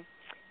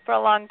 for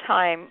a long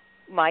time,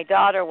 my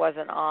daughter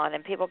wasn't on,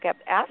 and people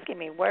kept asking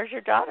me, "Where's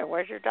your daughter?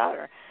 Where's your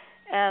daughter?"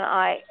 And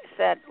I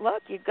said,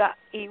 "Look, you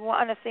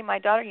want to see my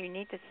daughter? You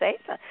need to say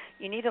something.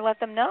 You need to let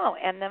them know."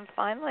 And then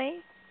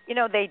finally,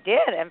 they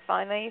did, and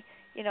finally,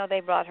 they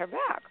brought her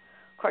back.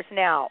 Of course,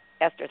 now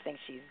Esther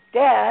thinks she's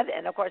dead,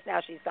 and of course now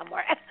she's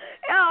somewhere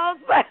else.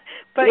 But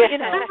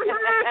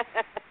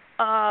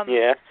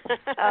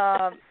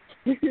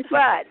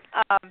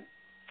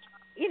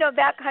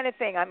that kind of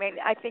thing. I mean,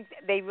 I think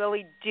they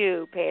really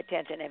do pay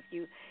attention.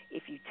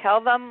 If you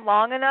tell them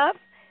long enough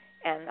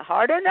and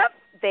hard enough,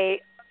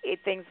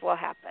 things will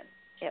happen.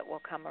 It will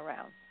come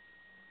around.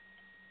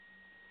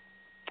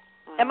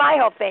 And my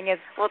whole thing is,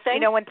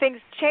 when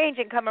things change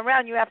and come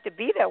around, you have to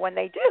be there when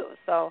they do.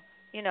 So,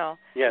 Yeah,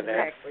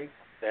 exactly.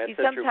 That's you a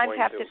sometimes true point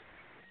have too. to,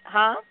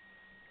 huh?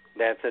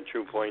 That's a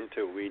true point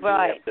too. We do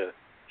have to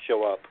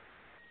show up.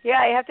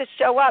 Yeah, you have to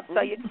show up.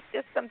 So you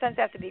just sometimes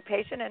have to be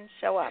patient and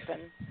show up,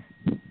 and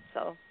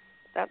so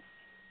that's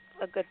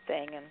a good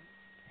thing, and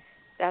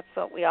that's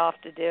what we all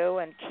have to do,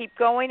 and keep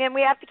going, and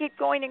we have to keep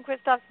going in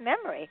Kristoff's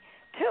memory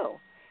too,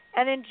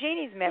 and in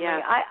Jeannie's memory.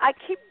 Yeah. I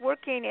keep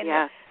working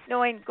in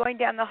going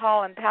down the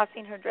hall and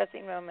passing her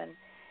dressing room, and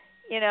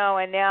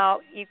and now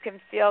you can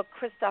feel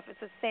Kristoff. It's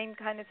the same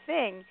kind of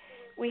thing.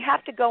 We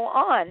have to go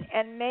on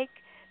and make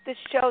the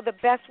show the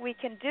best we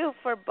can do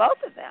for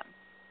both of them.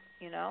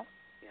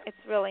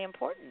 It's really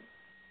important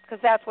because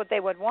that's what they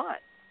would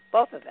want.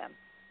 Both of them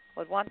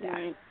would want that.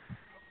 Mm-hmm.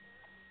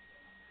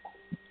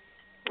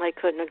 I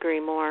couldn't agree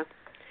more.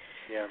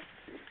 Yeah.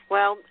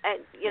 Well,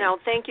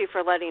 thank you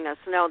for letting us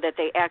know that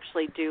they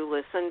actually do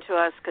listen to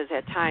us, because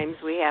at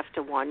times we have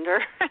to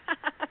wonder.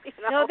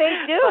 No,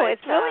 they do. But,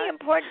 it's really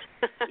important.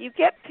 You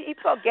get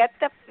people,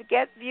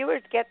 get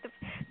viewers,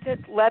 to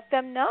let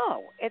them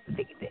know.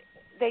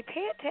 They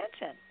pay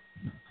attention.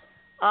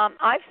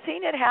 I've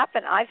seen it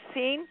happen. I've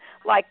seen,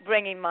 like,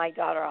 bringing my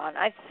daughter on.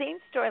 I've seen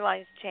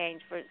storylines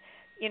change for,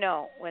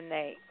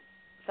 when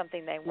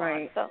something they want.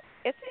 Right. So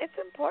it's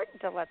important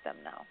to let them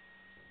know,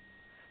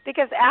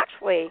 because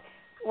actually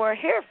we're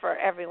here for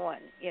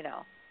everyone.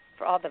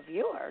 For all the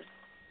viewers.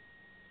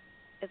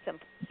 It's of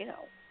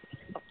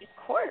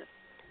course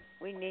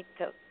we need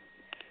to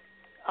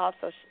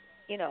also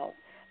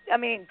I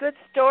mean, good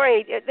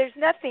story. There's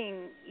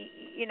nothing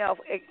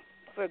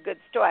for a good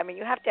story. I mean,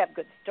 you have to have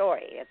good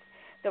story.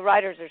 The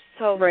writers are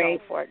so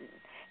important,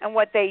 and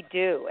what they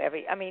do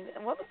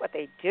look what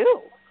they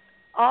do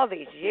all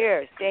these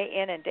years, day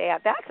in and day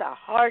out. That's a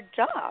hard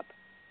job,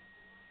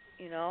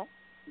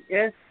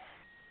 Yes.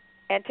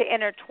 And to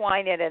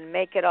intertwine it and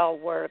make it all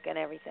work and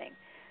everything.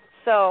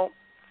 So,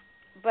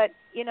 but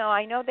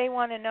I know they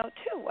want to know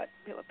too what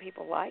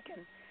people like,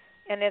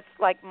 and it's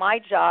like my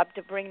job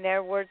to bring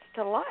their words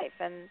to life,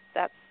 and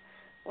that's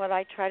what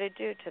I try to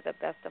do to the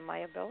best of my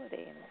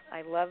ability. And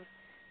I love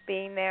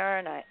being there,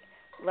 and I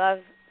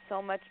love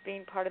so much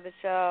being part of the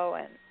show,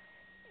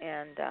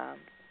 and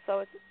so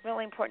it's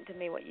really important to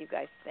me what you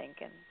guys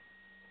think, and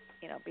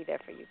be there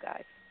for you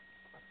guys.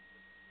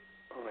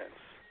 Oh,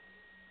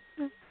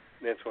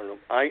 that's wonderful.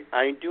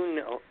 I do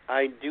know.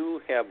 I do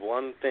have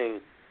one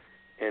thing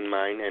in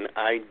mind, and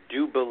I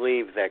do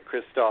believe that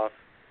Kristoff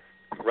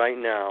right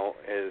now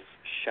is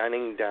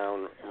shining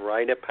down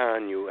right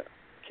upon you,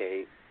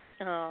 Kate.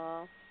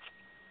 Oh.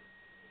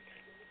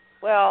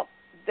 Well,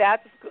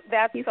 that's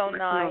so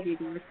nice.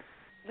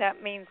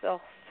 That means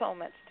so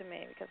much to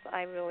me, because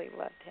I really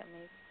loved him.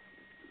 He's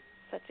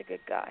such a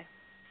good guy.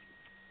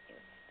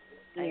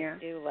 I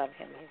do love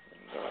him. He's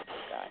a really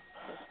good guy.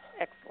 He's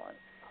excellent.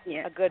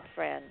 Yeah. A good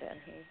friend, and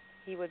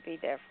he would be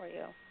there for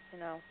you. He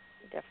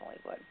definitely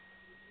would.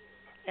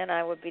 And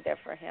I would be there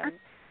for him.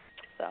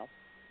 So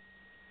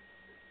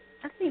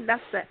I think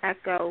that's the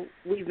echo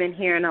we've been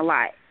hearing a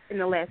lot in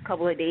the last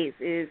couple of days,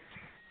 is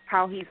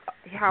how he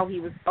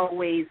was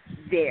always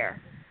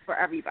there for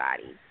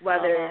everybody,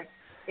 whether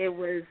it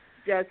was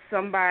just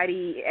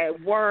somebody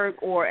at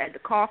work or at the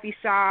coffee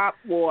shop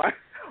or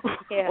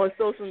on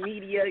social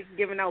media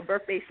giving out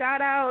birthday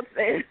shout outs,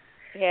 and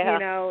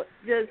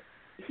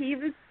he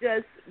was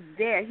just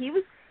there.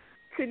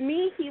 To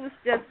me he was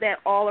just that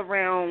all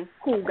around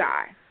cool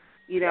guy,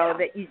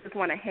 that you just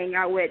want to hang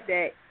out with,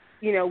 that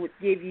would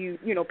give you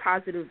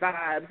positive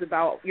vibes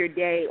about your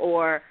day,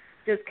 or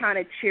just kind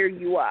of cheer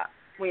you up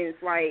when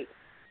it's like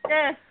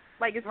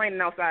like it's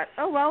raining outside.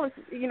 Oh well, it's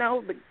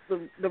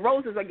the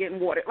roses are getting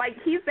watered. Like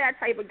he's that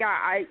type of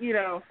guy,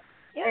 Yeah,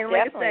 and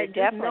like definitely, I said, definitely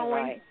just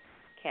knowing, right.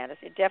 Candace,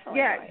 you're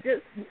definitely right.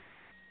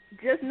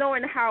 Just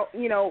knowing how,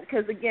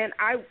 because again,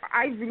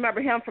 I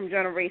remember him from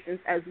Generations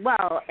as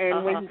well,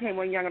 and when he came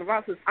on Young and the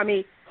Restless, I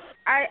mean,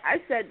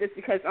 I said this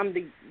because I'm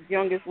the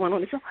youngest one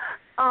on the show,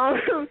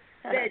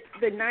 that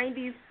the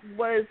 90s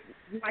was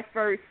my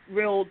first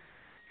real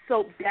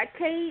soap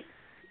decade,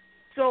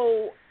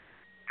 so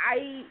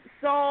I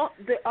saw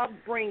the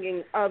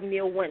upbringing of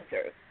Neil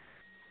Winters,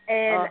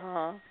 and,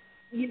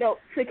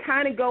 to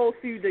kind of go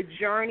through the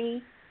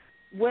journey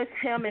with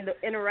him and the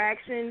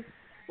interactions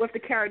with the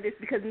characters,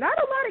 because not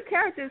a lot of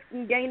characters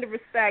can gain the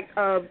respect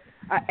of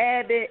a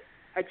Abbott,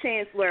 a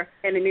Chancellor,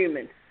 and a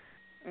Newman.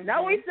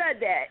 No one said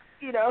that,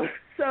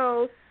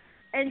 So,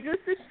 and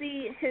just to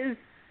see his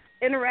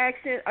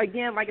interaction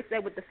again, like I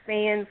said, with the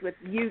fans, with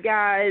you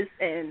guys,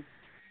 and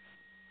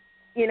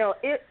it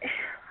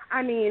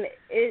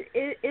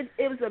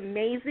was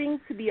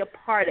amazing to be a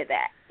part of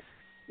that,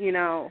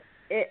 and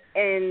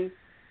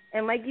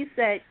like you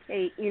said,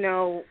 Kate, and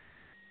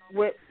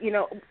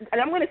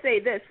I'm going to say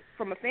this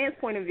from a fan's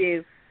point of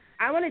view.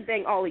 I want to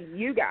thank all of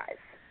you guys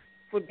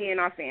for being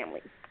our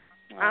family.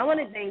 I want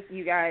to thank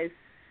you guys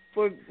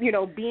for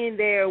being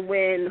there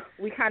when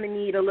we kind of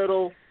need a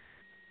little,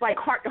 like,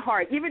 heart to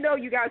heart. Even though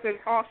you guys are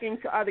talking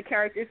to other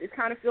characters, it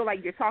kind of feels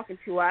like you're talking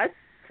to us,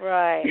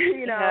 right?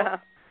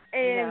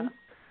 And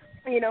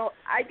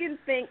I can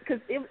think,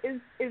 because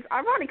it's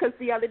ironic, because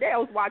the other day I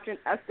was watching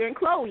Esther and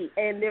Chloe,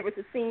 and there was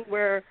a scene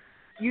where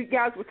you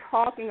guys were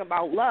talking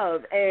about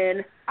love,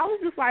 and I was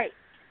just like,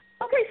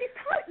 okay, she's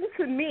talking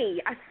to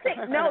me. I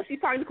think, no,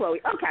 she's talking to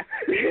Chloe. Okay.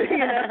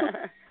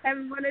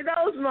 Having one of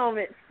those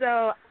moments.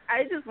 So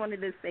I just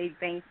wanted to say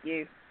thank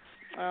you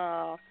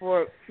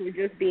for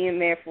just being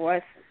there for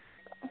us.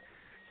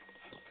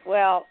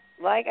 Well,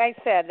 like I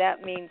said,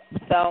 that means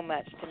so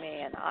much to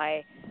me, and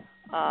I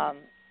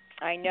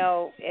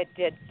know it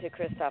did to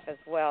Kristoff as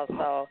well,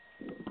 so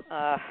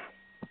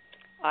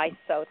I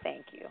so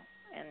thank you.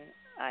 And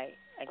I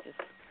just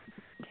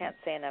can't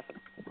say enough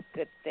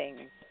good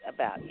things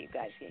about you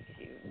guys. You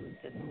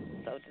just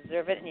so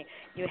deserve it, and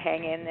you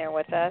hang in there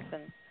with us,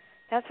 and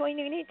that's what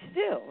you need to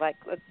do. Like,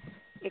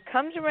 it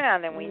comes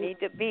around, and we need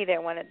to be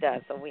there when it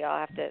does, so we all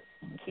have to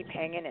keep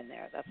hanging in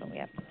there. That's what we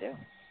have to do.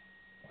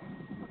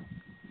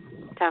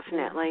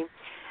 Definitely.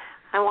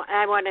 I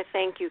want to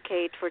thank you,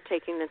 Kate, for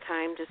taking the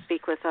time to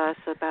speak with us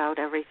about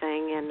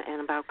everything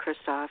and about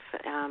Kristoff.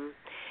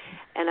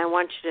 And I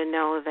want you to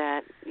know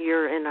that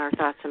you're in our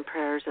thoughts and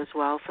prayers as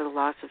well for the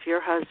loss of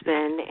your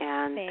husband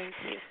and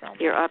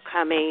your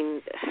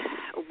upcoming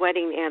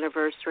wedding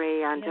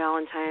anniversary on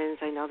Valentine's.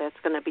 I know that's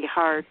going to be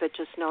hard, but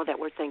just know that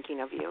we're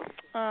thinking of you.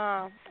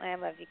 Oh, I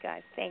love you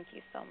guys. Thank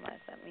you so much.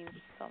 That means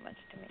so much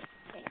to me.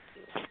 Thank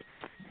you.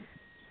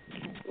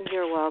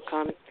 You're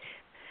welcome.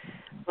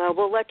 Well,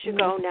 we'll let you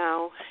go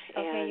now.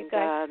 Okay, and, you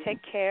guys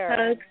take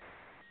care.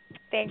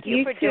 Thank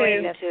you for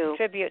doing this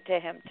tribute to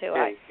him, too.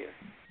 Thank you.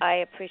 I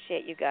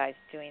appreciate you guys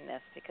doing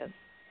this because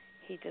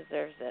he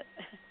deserves it.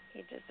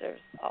 He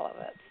deserves all of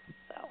it.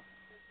 So,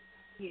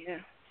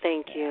 yeah.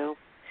 Thank you.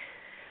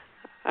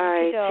 All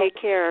right. Take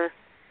care.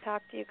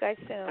 Talk to you guys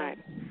soon. All right.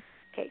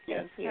 Okay.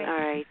 Thank you. All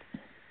right.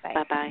 Bye.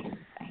 Bye-bye.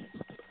 Bye.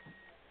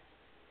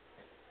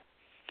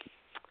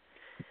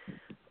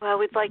 Well,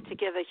 we'd like to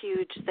give a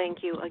huge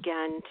thank you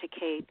again to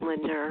Kate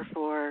Linder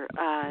for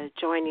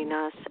joining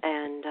us,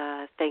 and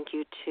thank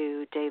you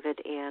to David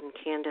and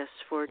Candace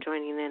for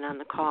joining in on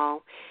the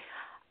call.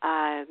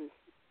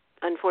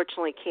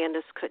 Unfortunately,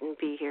 Candace couldn't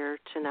be here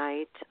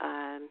tonight.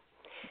 Her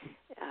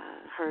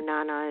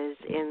Nana is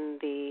in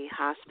the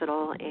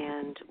hospital,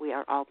 and we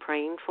are all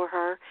praying for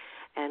her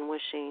and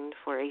wishing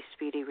for a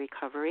speedy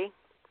recovery.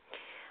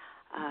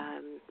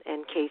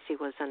 And Casey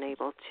was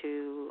unable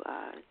to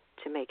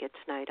make it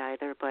tonight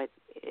either, but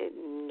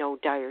no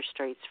dire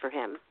straits for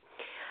him.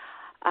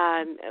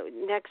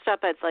 Next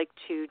up, I'd like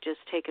to just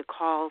take a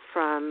call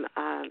from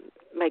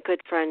my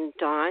good friend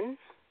Dawn,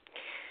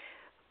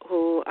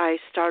 who I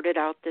started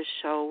out this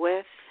show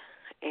with,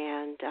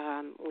 and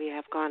we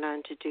have gone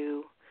on to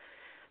do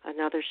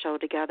another show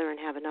together and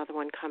have another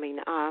one coming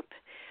up.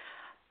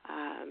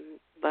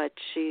 But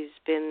she's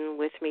been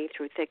with me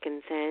through thick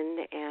and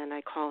thin, and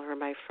I call her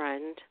my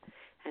friend,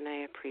 and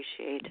I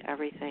appreciate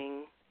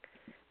everything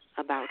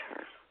about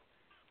her.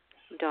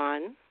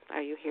 Dawn,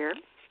 are you here?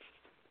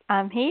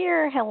 I'm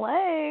here.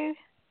 Hello.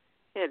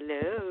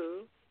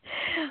 Hello.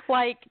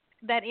 Like,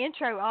 that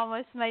intro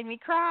almost made me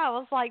cry. I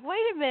was like,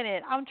 wait a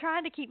minute. I'm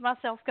trying to keep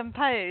myself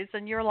composed,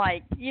 and you're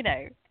like,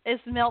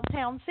 it's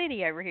Meltdown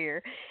City over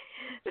here.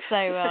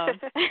 So,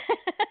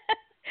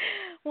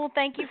 well,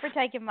 thank you for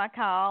taking my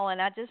call, and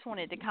I just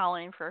wanted to call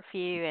in for a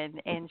few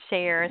and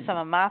share some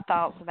of my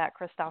thoughts about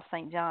Kristoff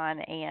St. John.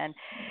 And,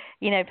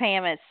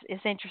 Pam,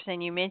 it's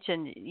interesting you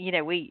mentioned,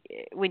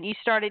 when you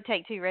started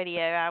Take Two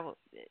Radio, I,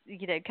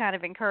 kind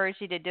of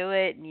encouraged you to do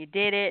it, and you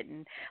did it,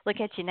 and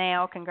look at you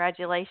now.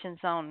 Congratulations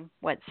on,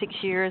 6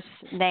 years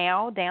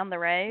now down the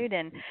road.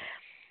 And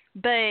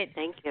But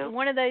thank you.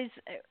 One of those,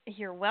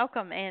 you're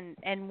welcome. And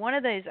one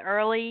of those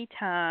early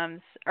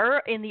times,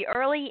 in the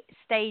early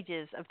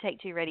stages of Take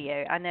Two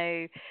Radio, I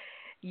know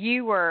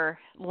you were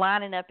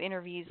lining up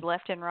interviews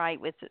left and right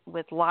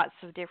with lots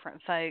of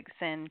different folks,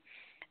 and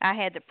I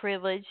had the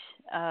privilege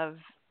of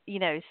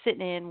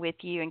sitting in with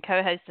you and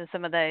co-hosting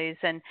some of those.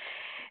 And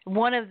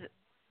one of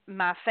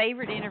my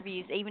favorite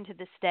interviews, even to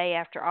this day,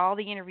 after all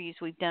the interviews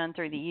we've done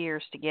through the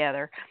years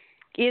together,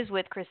 is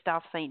with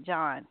Kristoff St.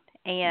 John.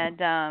 And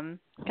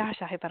gosh,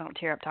 I hope I don't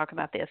tear up talking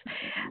about this.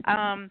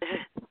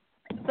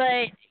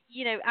 But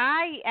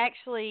I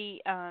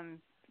actually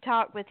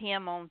talked with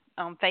him on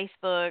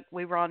Facebook.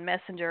 We were on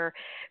Messenger,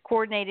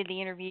 coordinated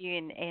the interview,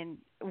 and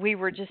we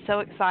were just so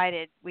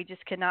excited. We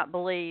just could not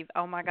believe,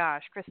 oh my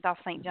gosh, Kristoff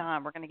St.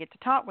 John, we're going to get to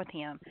talk with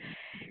him.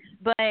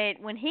 But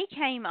when he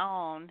came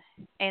on,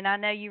 and I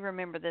know you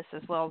remember this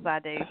as well as I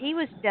do, he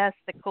was just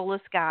the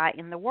coolest guy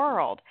in the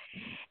world.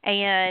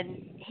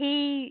 And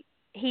he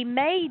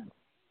made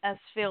us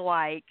feel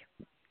like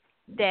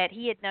that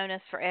he had known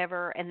us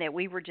forever and that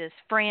we were just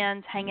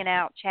friends hanging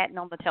out, chatting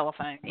on the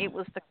telephone. It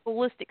was the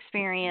coolest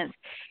experience.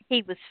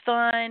 He was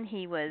fun.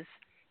 He was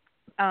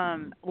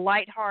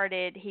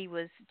lighthearted. He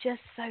was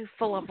just so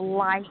full of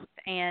life.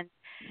 And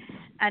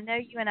I know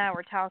you and I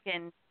were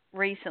talking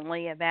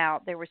recently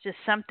about there was just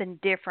something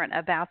different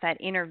about that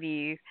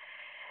interview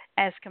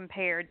as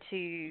compared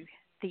to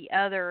the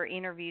other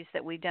interviews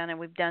that we've done, and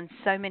we've done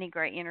so many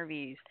great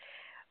interviews.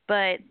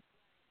 But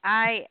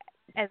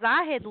as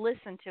I had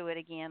listened to it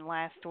again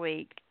last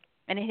week,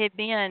 and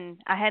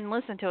I hadn't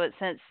listened to it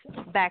since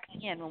back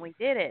then when we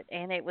did it,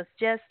 and it was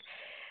just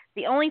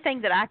the only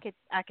thing that I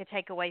could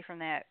take away from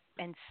that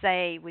and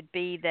say would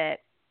be that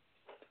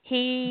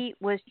he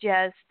was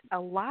just a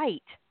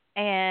light.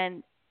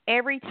 And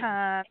every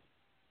time,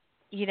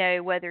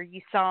 whether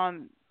you saw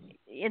him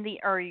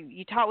or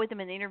you talked with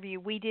him in the interview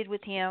we did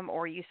with him,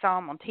 or you saw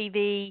him on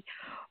TV,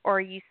 or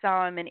you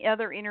saw him in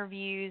other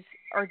interviews,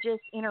 or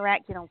just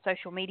interacting on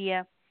social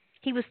media,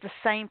 he was the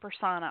same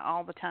persona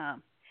all the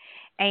time.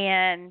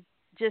 And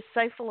just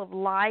so full of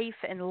life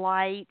and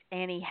light,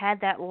 and he had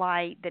that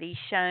light that he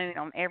shone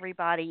on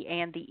everybody,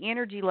 and the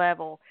energy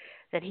level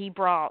that he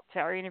brought to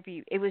our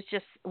interview, it was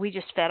just, we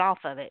just fed off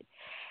of it.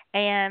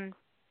 And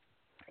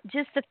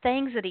just the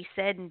things that he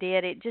said and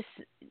did, it just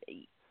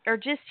are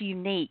just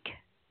unique.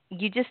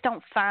 You just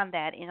don't find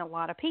that in a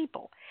lot of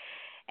people.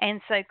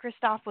 And so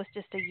Kristoff was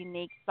just a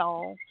unique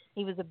soul.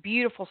 He was a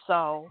beautiful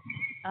soul.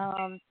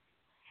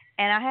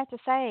 And I have to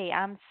say,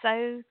 I'm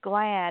so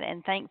glad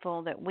and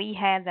thankful that we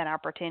had that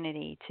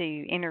opportunity to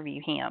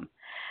interview him,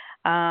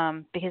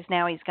 because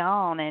now he's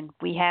gone, and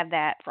we have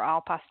that for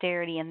all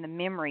posterity and the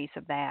memories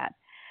of that.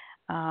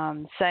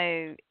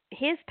 So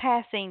his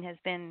passing has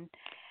been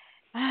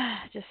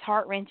just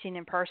heart-wrenching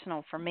and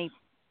personal for me,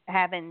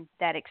 having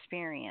that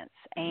experience.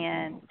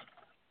 And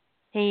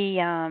he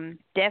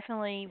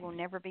definitely will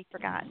never be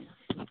forgotten.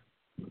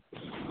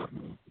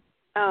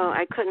 Oh,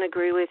 I couldn't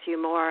agree with you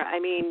more. I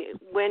mean,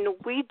 when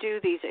we do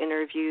these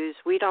interviews,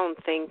 we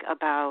don't think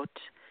about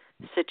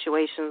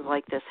situations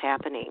like this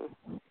happening.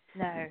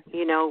 No.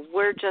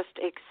 We're just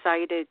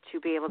excited to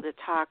be able to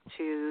talk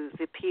to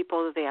the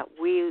people that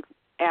we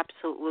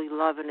absolutely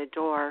love and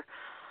adore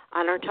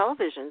on our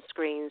television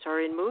screens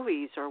or in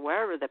movies or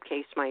wherever the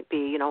case might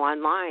be,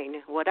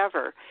 online,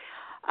 whatever.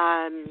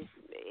 And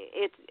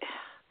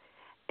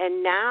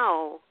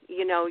now,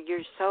 you're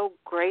so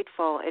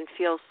grateful and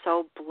feel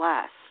so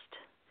blessed.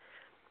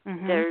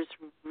 Mm-hmm. There's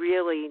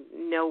really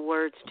no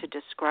words to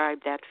describe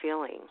that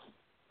feeling.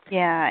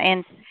 Yeah,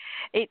 and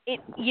it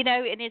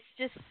and it's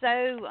just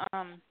so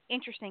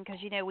interesting because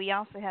we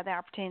also had the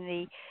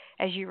opportunity,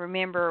 as you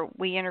remember,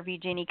 we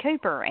interviewed Jenny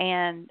Cooper,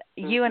 and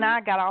you and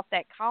I got off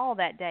that call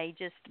that day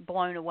just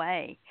blown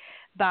away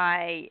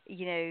by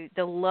the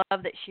love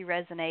that she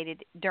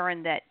resonated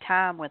during that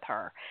time with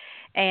her,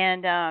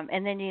 and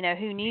then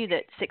who knew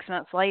that 6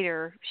 months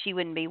later she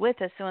wouldn't be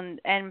with us,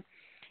 and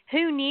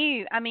who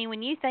knew? I mean,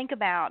 when you think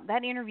about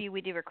that interview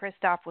we did with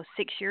Kristoff was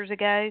 6 years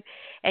ago,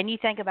 and you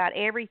think about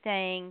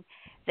everything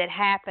that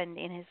happened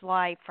in his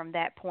life from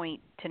that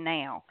point to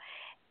now.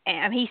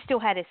 And he still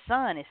had his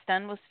son. His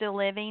son was still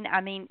living.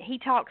 I mean, he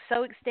talked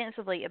so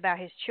extensively about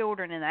his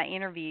children in that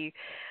interview,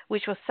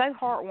 which was so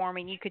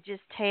heartwarming. You could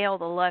just tell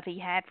the love he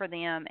had for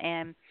them,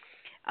 and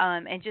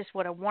just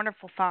what a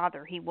wonderful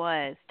father he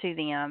was to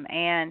them.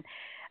 And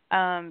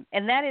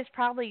that is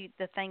probably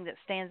the thing that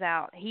stands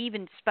out. He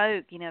even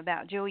spoke,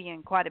 about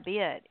Julian quite a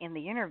bit in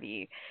the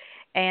interview,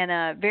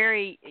 and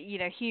very,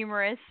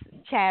 humorous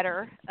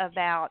chatter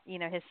about,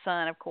 his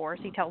son. Of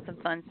course, he told some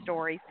fun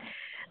stories.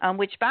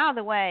 Which, by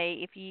the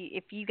way,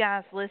 if you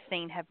guys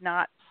listening have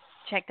not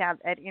checked out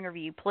that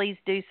interview, please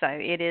do so.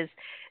 It is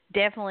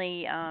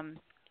definitely,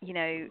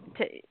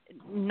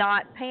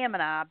 not Pam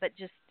and I, but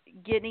just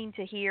getting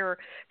to hear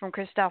from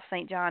Kristoff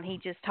St. John. He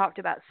just talked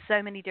about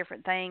so many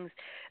different things,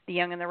 The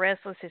Young and the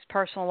Restless, his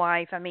personal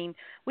life. I mean,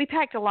 we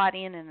packed a lot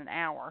in an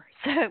hour,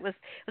 so it was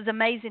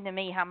amazing to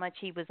me how much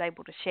he was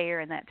able to share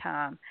in that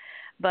time.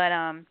 But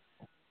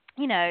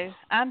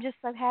I'm just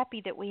so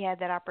happy that we had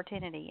that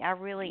opportunity. I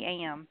really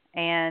am.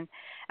 And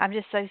I'm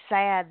just so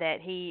sad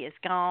that he is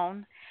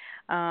gone.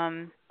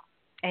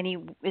 And he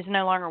is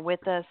no longer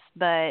with us,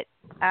 but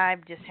I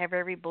just have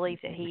every belief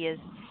that he is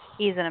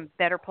in a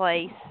better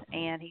place,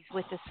 and he's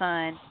with his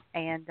son,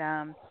 and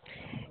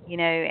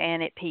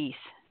and at peace.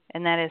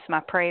 And that is my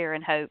prayer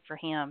and hope for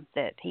him,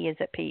 that he is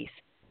at peace.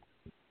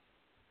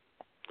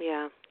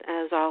 Yeah,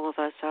 as all of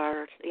us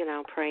are,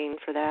 praying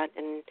for that.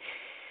 And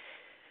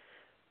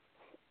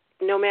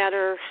no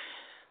matter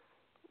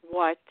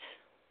what,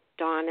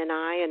 Dawn and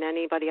I and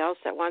anybody else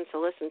that wants to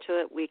listen to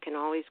it, we can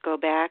always go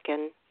back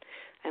and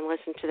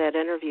listen to that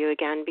interview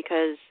again,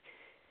 because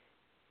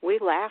we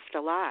laughed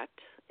a lot.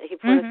 He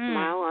put a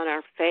smile on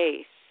our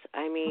face.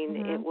 I mean,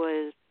 it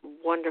was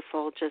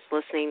wonderful just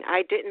listening.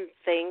 I didn't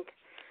think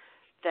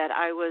that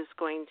I was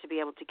going to be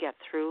able to get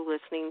through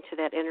listening to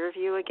that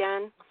interview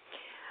again,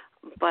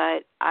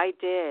 but I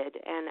did,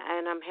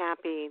 and I'm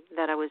happy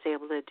that I was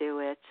able to do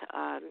it.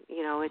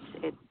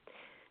 It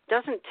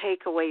doesn't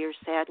take away your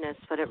sadness,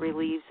 but it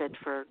relieves it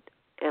for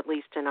at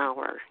least an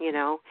hour,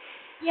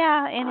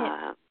 Yeah,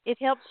 and it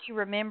helps you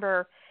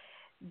remember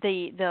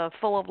the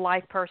full of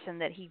life person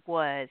that he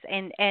was,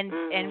 and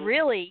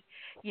really,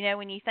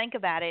 when you think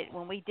about it,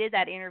 when we did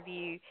that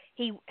interview,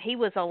 he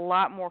was a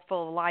lot more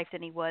full of life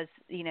than he was,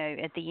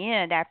 at the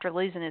end after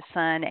losing his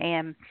son,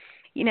 and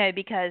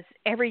because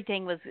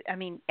everything was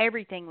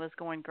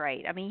going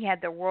great. I mean, he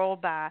had the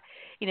world by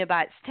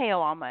its tail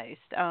almost,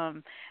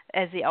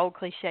 as the old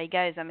cliche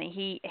goes. I mean,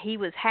 he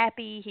was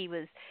happy, he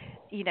was,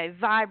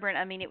 vibrant.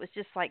 I mean, it was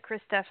just like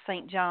Kristoff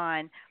St.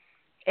 John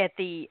at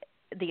the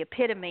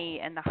epitome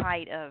and the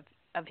height of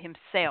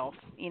himself.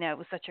 It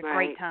was such a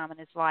great time in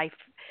his life.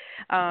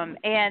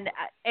 And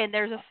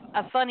there's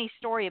a funny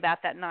story about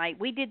that night.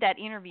 We did that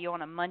interview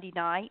on a Monday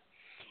night,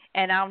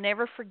 and I'll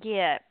never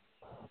forget,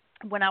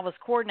 when I was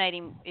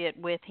coordinating it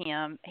with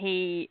him,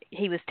 he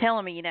was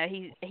telling me,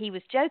 he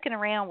was joking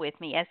around with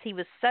me, as he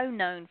was so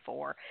known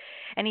for.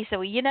 And he said,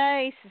 well, he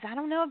says, I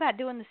don't know about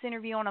doing this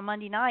interview on a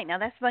Monday night. Now,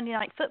 that's Monday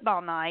night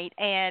football night.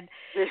 And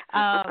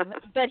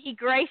but he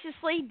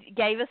graciously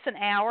gave us an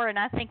hour, and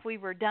I think we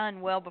were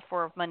done well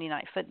before Monday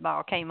night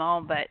football came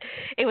on. But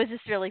it was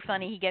just really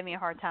funny. He gave me a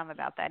hard time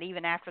about that,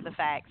 even after the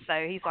fact.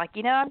 So he's like,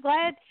 I'm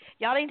glad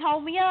y'all didn't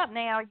hold me up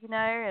now, and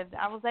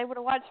I was able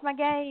to watch my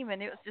game,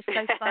 and it was just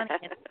so funny.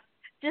 And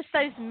just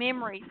those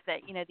memories that,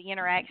 the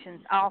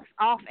interactions off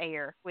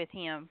air with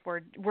him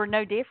were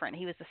no different.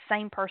 He was the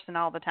same person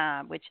all the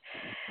time, which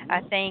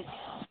I think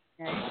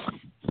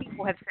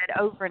people have said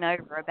over and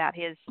over about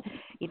his,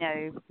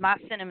 my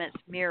sentiments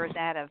mirror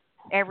that of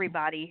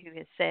everybody who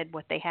has said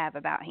what they have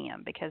about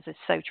him, because it's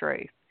so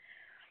true.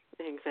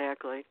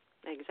 Exactly.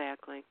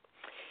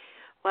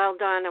 Well,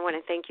 Dawn, I want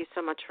to thank you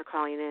so much for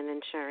calling in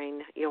and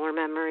sharing your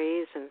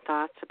memories and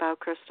thoughts about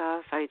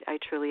Kristoff. I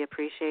truly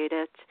appreciate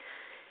it.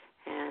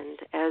 And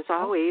as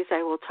always,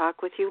 I will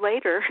talk with you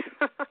later.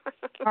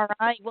 All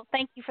right. Well,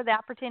 thank you for the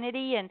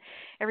opportunity, and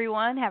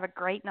everyone, have a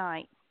great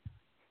night.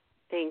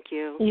 Thank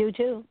you. You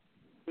too.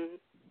 Mm-hmm.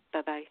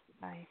 Bye-bye.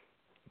 Bye.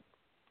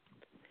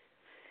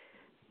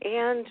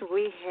 And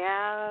we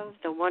have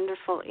the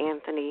wonderful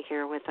Anthony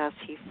here with us.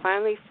 He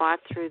finally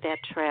fought through that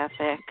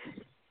traffic.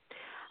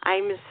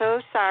 I'm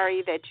so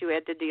sorry that you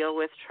had to deal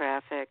with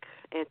traffic.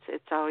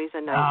 It's always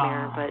a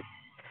nightmare,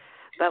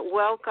 but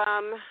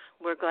welcome.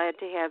 We're glad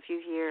to have you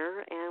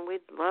here, and we'd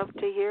love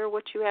to hear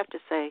what you have to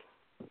say.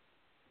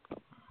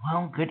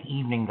 Well, good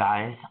evening,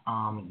 guys.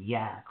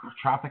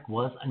 Traffic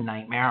was a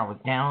nightmare. I was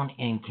down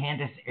in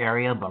Candace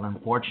area, but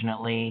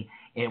unfortunately,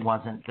 it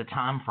wasn't the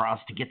time for us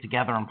to get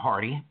together and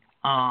party.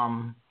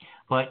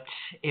 But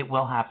it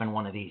will happen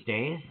one of these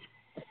days.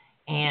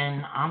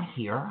 And I'm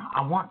here.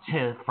 I want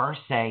to first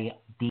say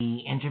the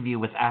interview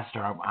with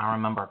Esther, I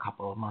remember a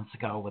couple of months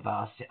ago with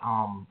us.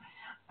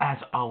 As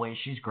always,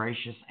 she's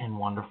gracious and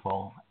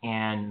wonderful,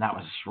 and that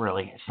was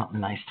really something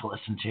nice to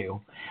listen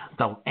to.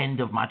 The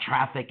end of my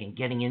traffic and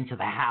getting into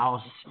the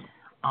house,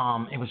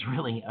 it was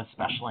really a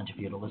special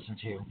interview to listen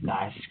to,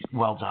 guys.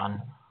 Well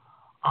done.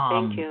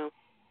 Thank you.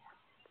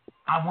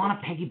 I want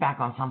to piggyback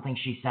on something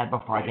she said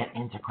before I get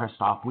into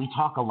Kristoff. We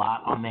talk a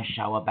lot on this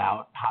show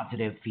about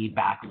positive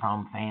feedback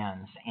from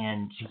fans,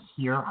 and to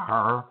hear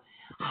her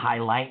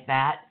highlight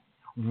that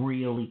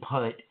really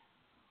put,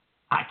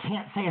 I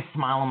can't say a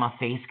smile on my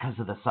face because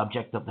of the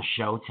subject of the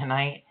show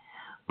tonight,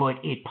 but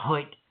it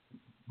put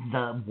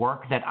the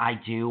work that I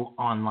do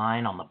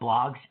online on the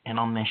blogs and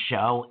on this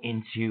show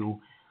into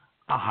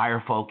a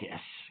higher focus.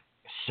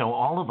 So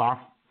all of our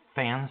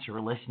fans who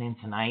are listening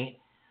tonight,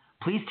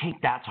 please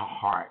take that to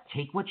heart.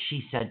 Take what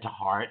she said to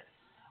heart.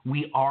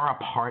 We are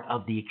a part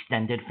of the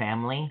extended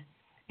family,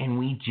 and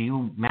we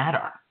do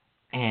matter.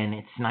 And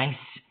it's nice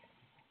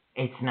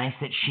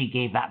that she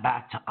gave that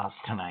back to us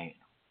tonight.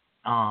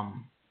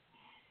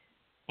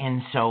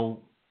 And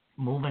so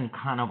moving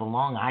kind of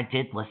along, I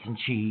did listen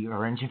to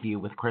your interview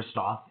with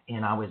Kristoff,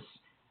 and I was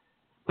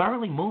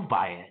thoroughly moved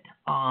by it.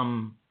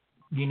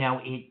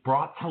 It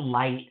brought to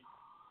light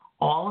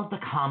all of the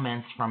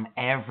comments from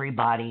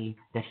everybody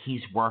that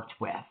he's worked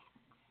with.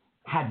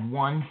 had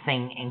one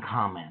thing in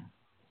common.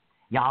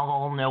 Y'all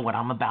all know what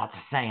I'm about to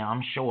say,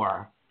 I'm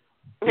sure.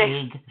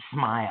 Big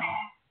smile.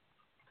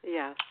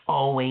 Yeah.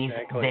 Always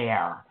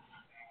there.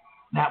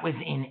 That was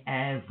in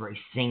every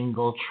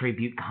single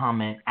tribute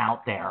comment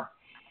out there.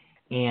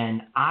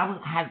 And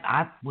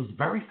I was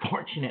very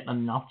fortunate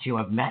enough to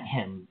have met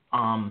him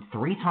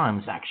 3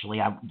 times,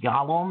 actually.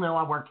 Y'all all know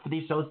I worked for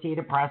the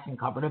Associated Press and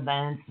covered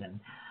events. And,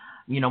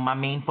 my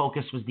main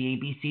focus was the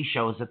ABC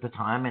shows at the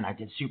time. And I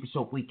did Super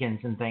Soap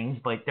weekends and things.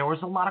 But there was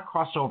a lot of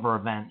crossover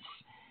events.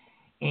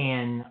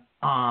 And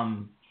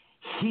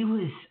he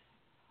was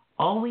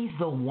always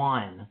the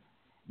one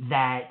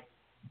that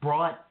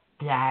brought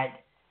that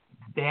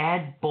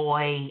bad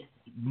boy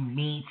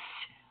meets,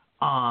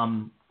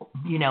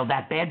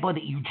 that bad boy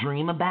that you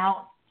dream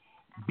about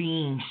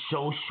being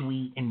so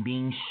sweet and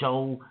being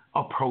so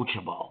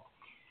approachable.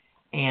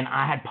 And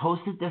I had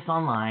posted this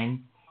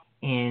online,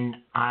 and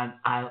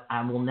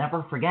I will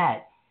never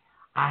forget.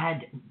 I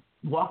had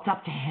walked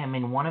up to him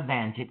in one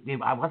event.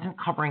 I wasn't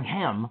covering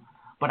him,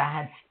 but I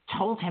had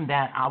told him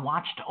that I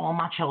watched all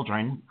my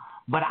children,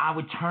 but I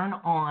would turn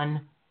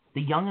on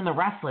The Young and the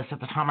Restless. At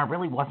the time, I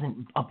really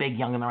wasn't a big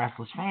Young and the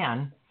Restless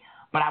fan,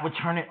 but I would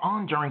turn it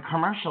on during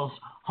commercials,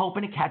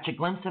 hoping to catch a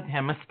glimpse of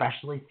him,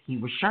 especially if he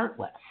was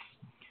shirtless.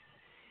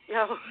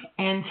 Oh.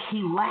 And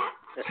he laughed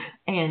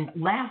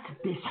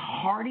this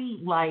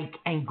hearty,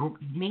 and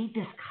made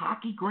this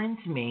cocky grin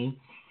to me,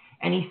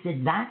 and he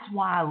said, "That's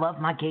why I love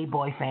my gay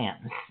boy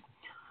fans.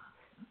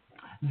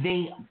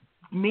 They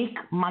make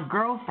my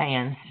girl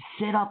fans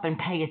sit up and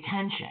pay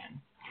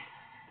attention,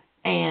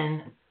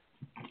 and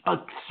a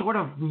sort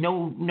of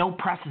no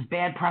press is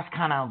bad press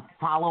kind of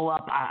follow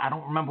up. I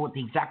don't remember what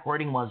the exact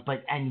wording was,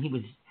 and he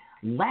was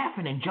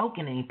laughing and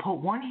joking, and he put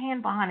one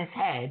hand behind his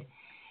head,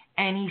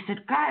 and he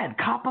said, "Go ahead,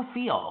 cop a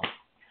feel,"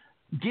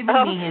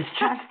 giving me his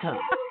chest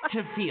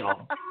to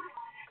feel.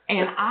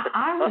 And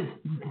I was,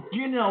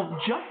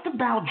 just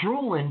about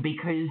drooling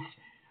because,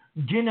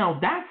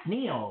 that's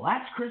Neil,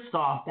 that's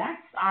Kristoff,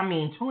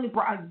 Tony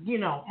Brown,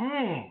 y'all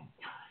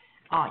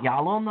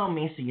all know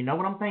me, so you know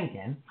what I'm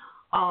thinking.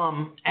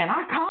 And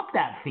I copped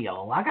that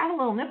feel. I got a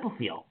little nipple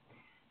feel.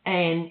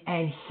 And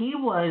he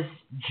was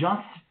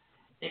just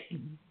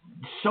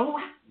so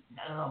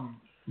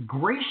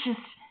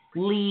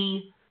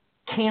graciously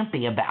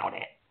campy about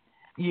it.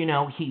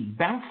 He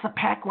bounced the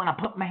peck when I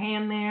put my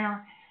hand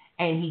there,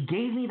 and he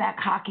gave me that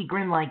cocky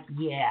grin like,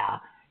 yeah,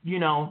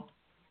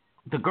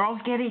 the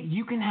girls get it,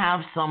 you can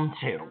have some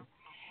too.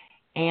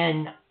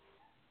 And,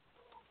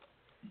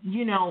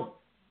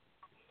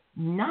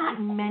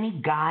 not many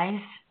guys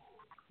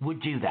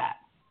would do that.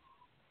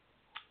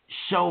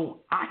 So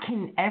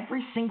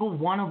every single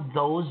one of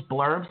those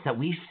blurbs that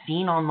we've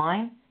seen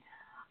online,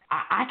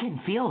 I can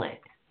feel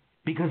it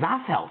because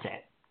I felt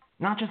it.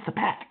 Not just the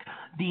peck,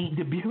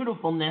 the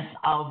beautifulness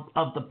of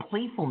the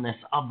playfulness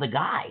of the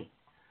guy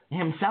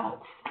himself.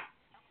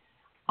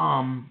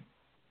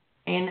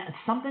 And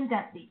something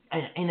that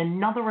in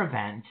another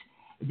event,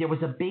 there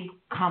was a big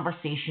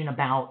conversation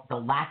about the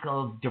lack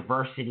of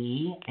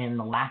diversity and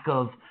the lack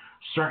of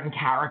certain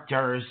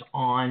characters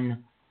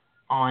on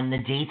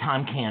the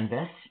daytime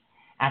canvas.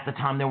 At the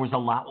time, there was a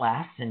lot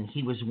less, and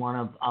he was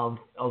one of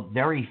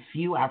very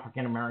few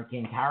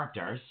African-American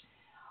characters.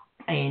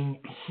 And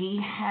he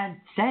had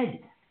said,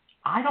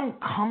 I don't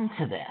come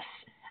to this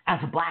as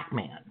a black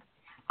man.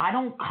 I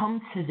don't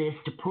come to this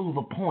to prove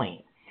a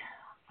point.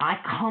 I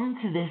come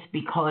to this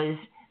because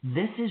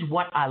this is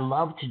what I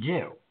love to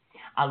do.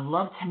 I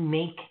love to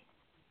make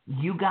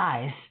you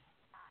guys,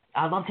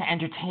 I love to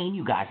entertain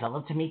you guys. I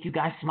love to make you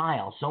guys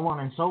smile, so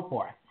on and so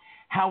forth.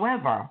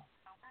 However,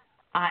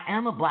 I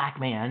am a black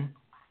man,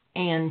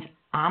 and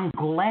I'm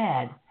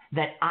glad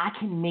that I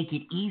can make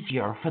it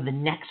easier for the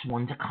next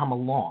one to come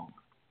along.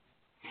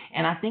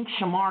 And I think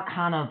Shamar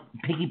kind of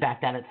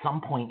piggybacked that at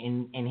some point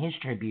in his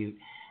tribute,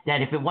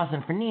 that if it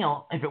wasn't for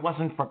Neil, if it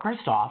wasn't for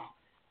Kristoff,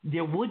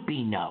 there would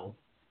be no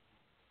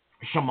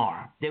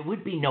Shamar. There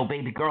would be no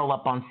baby girl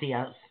up on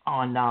CS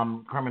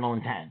on Criminal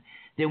Intent.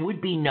 There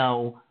would be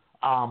no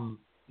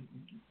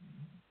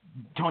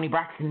Tony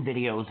Braxton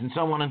videos and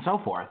so on and so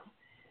forth.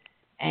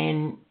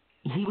 And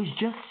he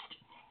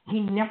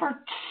never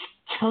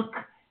took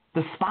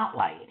the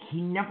spotlight.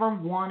 He never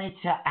wanted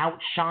to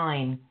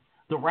outshine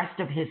the rest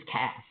of his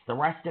cast, the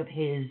rest of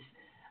his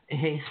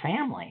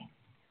family.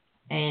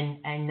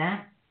 And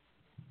that,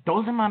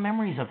 those are my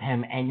memories of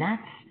him, and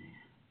that's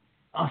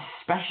a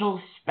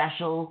special,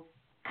 special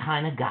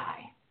kind of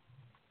guy.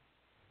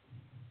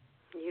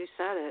 You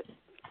said it.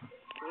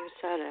 You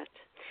said it.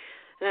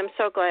 And I'm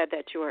so glad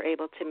that you were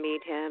able to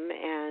meet him,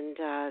 and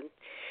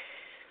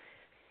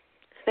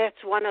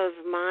that's one of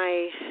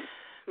my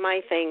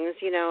things.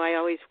 I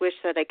always wish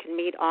that I could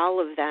meet all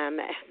of them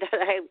that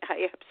I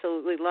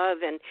absolutely love.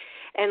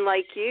 And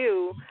like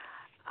you,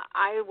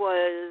 I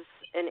was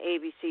an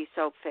ABC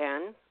soap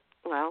fan.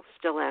 Well,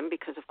 still am,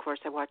 because of course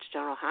I watched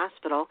General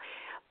Hospital.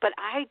 But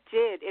I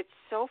did. It's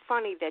so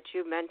funny that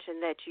you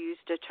mentioned that you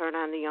used to turn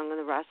on The Young and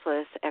the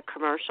Restless at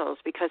commercials,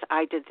 because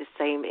I did the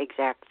same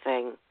exact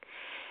thing.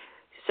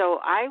 So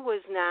I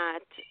was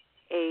not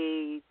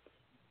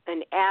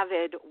an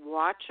avid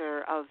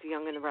watcher of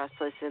Young and the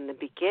Restless in the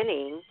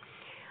beginning,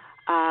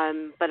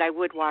 but I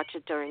would watch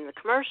it during the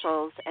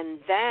commercials, and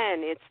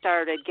then it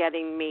started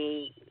getting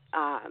me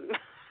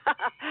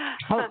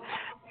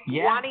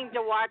wanting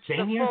to watch the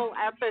full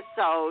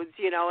episodes,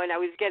 and I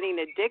was getting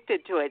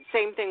addicted to it.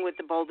 Same thing with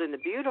The Bold and the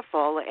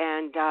Beautiful,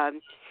 and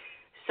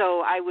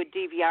so I would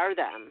DVR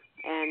them,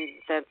 and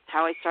that's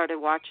how I started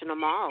watching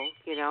them all,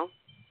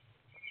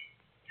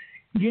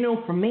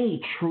 For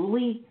me,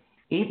 truly,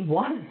 it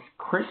was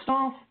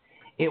Kristoff.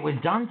 It was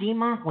Don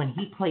Diamont when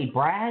he played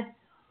Brad.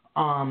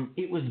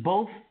 It was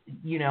both,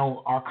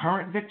 our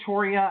current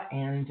Victoria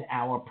and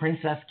our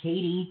Princess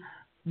Katie,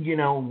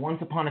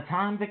 Once Upon a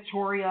Time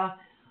Victoria.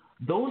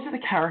 Those are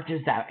the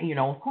characters that,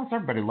 of course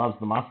everybody loves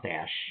the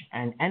mustache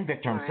and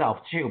Victor himself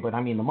too, but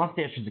I mean the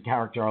mustache is a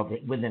character of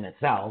it within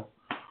itself.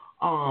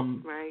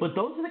 But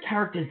those are the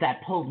characters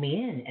that pulled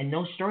me in, and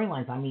those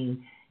storylines. I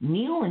mean,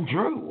 Neil and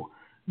Drew,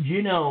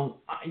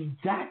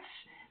 that's,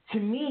 to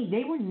me,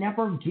 they were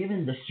never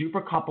given the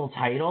super couple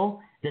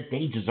title that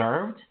they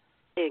deserved.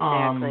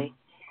 Exactly.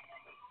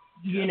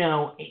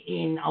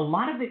 In a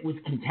lot of it was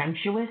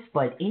contemptuous,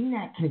 but in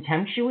that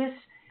contemptuous,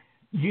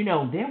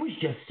 there was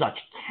just such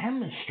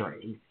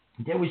chemistry.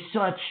 There was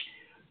such,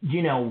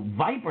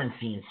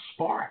 vibrancy and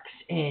sparks.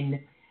 And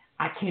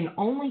I can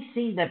only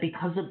say that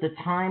because of the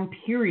time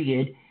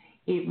period,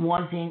 it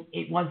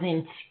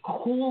wasn't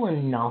cool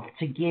enough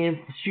to give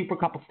super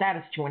couple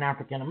status to an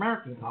African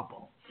American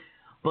couple.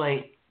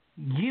 But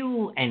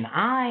you and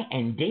I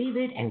and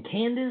David and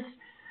Candace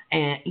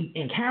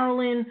and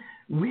Carolyn,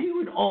 we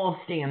would all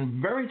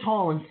stand very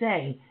tall and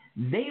say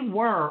they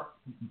were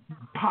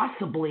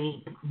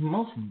possibly,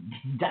 most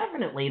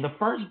definitely, the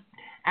first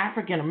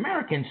African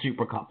American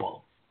super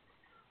couple.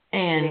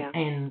 And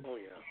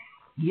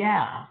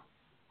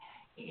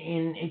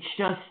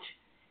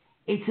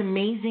it's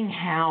amazing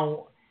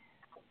how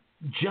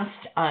just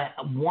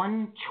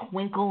one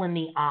twinkle in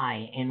the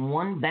eye and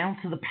one bounce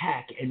of the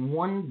peck and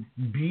one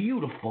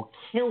beautiful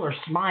killer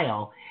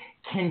smile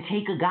can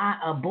take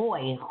a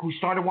boy who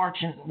started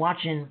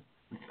watching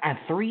at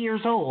 3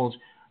 years old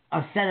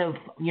a set of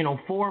 4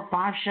 or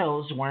 5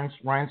 shows. Once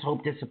Ryan's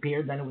Hope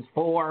disappeared, then it was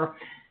 4,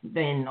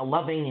 then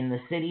Loving in the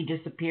City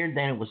disappeared,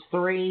 then it was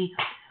 3.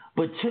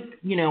 But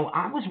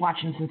I was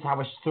watching since I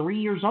was 3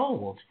 years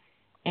old.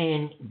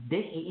 And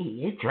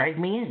it dragged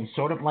me in,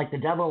 sort of like The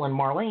Devil and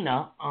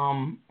Marlena,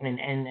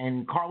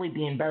 and Carly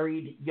being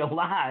buried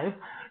alive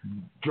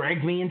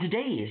dragged me into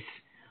days.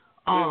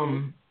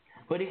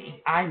 But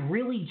I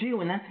really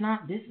do, and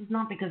this is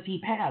not because he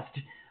passed.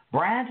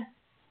 Brad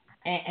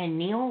and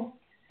Neil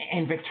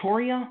and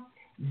Victoria,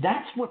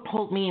 that's what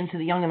pulled me into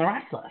The Young and the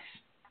Restless.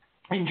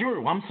 And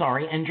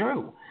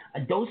Drew.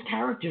 Those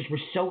characters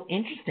were so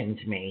interesting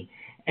to me,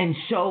 and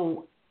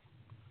so,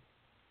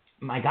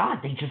 my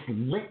God, they just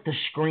lit the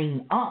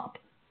screen up,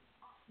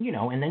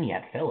 and then you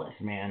had Phyllis,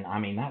 man. I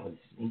mean, that was,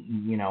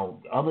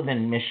 other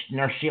than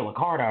Nurse Sheila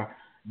Carter,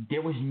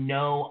 there was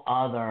no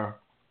other,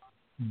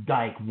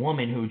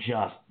 woman who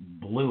just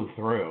blew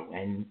through.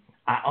 And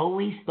I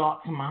always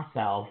thought to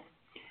myself,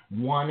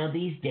 one of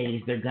these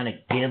days they're going to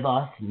give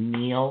us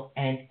Neil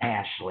and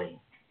Ashley.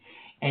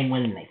 And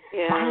when they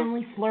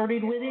finally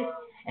flirted with it,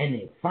 and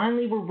they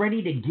finally were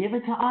ready to give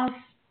it to us,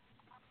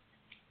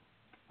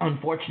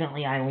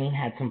 unfortunately, Eileen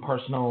had some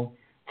personal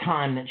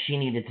time that she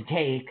needed to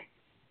take,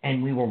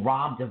 and we were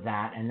robbed of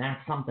that, and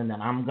that's something that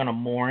I'm going to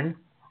mourn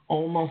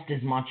almost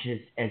as much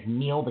as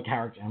Neil, the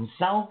character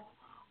himself,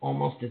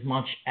 almost as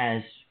much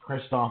as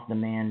Kristoff, the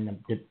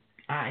man. He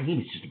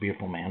was just a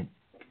beautiful man.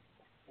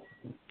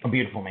 A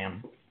beautiful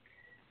man.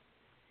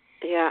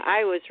 Yeah,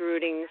 I was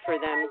rooting for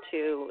them,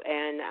 too,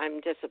 and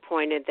I'm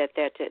disappointed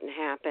that didn't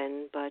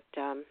happen, but,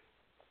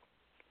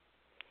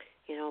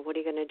 what are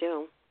you going to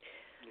do?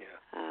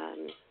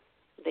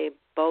 They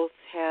both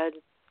had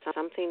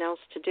something else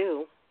to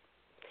do,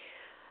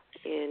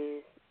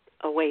 in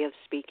a way of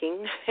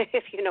speaking,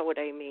 if you know what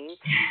I mean.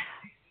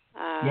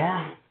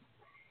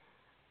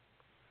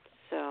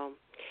 So,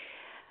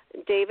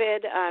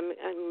 David,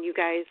 you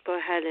guys go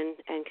ahead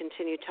and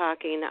continue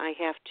talking. I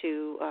have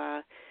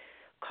to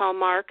call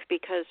Mark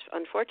because,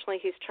 unfortunately,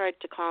 he's tried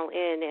to call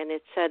in, and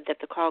it said that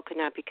the call could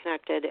not be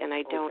connected, and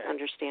I don't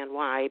understand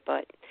why,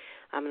 but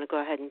I'm going to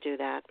go ahead and do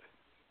that.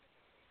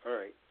 All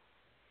right.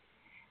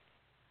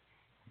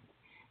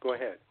 Go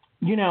ahead.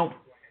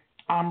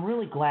 I'm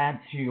really glad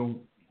to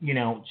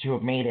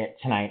have made it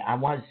tonight.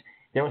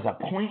 There was a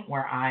point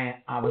where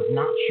I was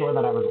not sure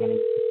that I was going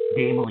to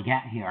be able to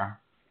get here.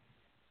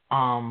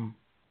 And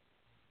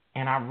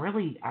I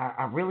really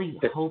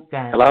hope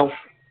that. Hello.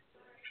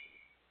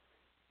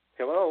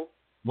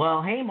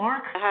 Well, hey,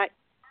 Mark.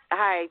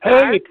 Hi.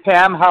 Hey,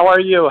 Pam. How are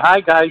you? Hi,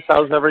 guys.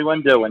 How's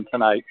everyone doing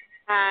tonight?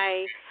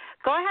 Hi.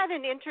 Go ahead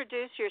and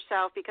introduce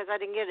yourself because I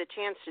didn't get a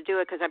chance to do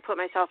it because I put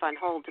myself on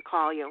hold to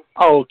call you.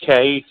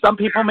 Okay. Some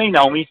people may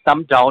know me,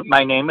 some don't.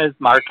 My name is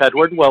Mark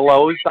Edward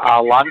Willows.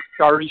 Long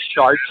story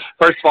short,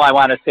 first of all, I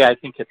want to say I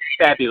think it's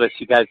fabulous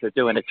you guys are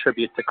doing a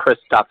tribute to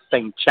Kristoff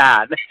St.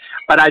 John.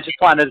 But I just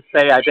wanted to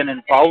say I've been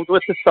involved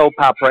with the soap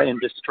opera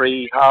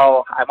industry,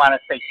 I want to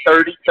say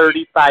 30,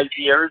 35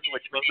 years,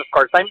 which means, of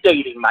course, I'm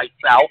dating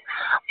myself.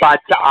 But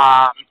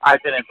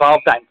I've been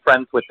involved. I'm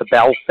friends with the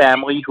Bell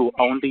family who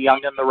owned The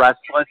Young and the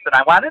Restless. And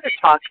I wanted to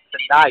talk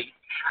tonight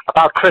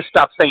about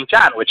Kristoff St.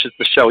 John, which is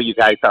the show you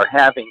guys are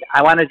having.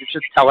 I wanted to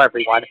just tell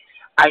everyone,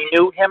 I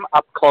knew him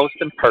up close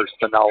and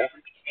personal.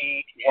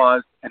 He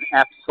was an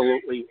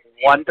absolutely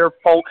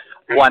wonderful,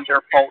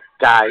 wonderful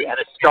guy. And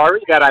a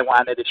story that I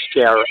wanted to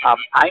share,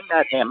 I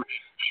met him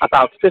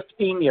about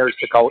 15 years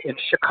ago in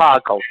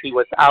Chicago. He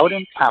was out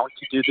in town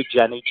to do the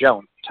Jenny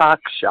Jones talk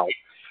show.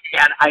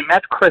 And I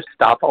met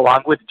Kristoff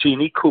along with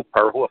Jeannie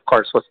Cooper, who, of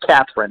course, was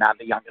Catherine on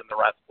The Young and the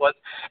Restless.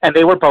 And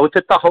they were both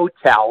at the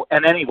hotel.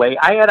 And anyway,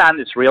 I had on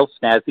this real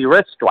snazzy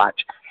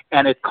wristwatch,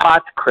 and it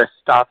caught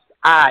Kristoff's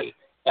eye.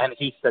 And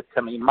he said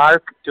to me,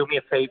 Mark, do me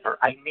a favor.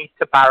 I need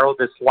to borrow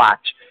this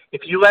watch.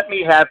 If you let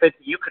me have it,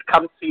 you could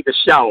come see the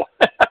show.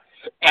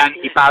 And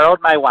he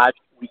borrowed my watch.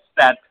 We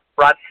sat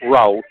front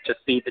row to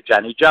see the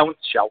Jenny Jones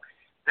show.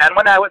 Then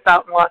when I was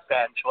out in Los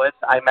Angeles,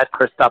 I met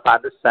Kristoff on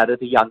the set of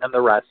The Young and the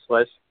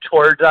Restless,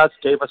 toured us,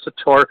 gave us a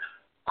tour.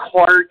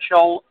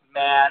 Cordial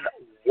man,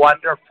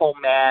 wonderful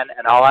man,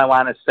 and all I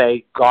want to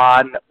say,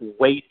 gone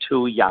way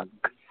too young.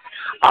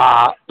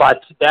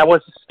 But that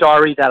was a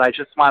story that I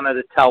just wanted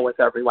to tell with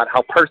everyone,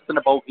 how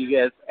personable he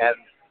is and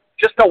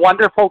just a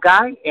wonderful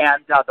guy.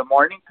 And the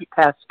morning he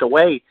passed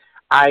away,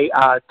 I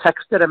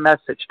texted a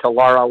message to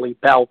Laura Lee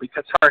Bell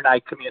because her and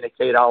I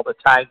communicate all the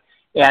time.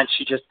 And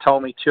she just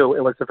told me, too,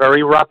 it was a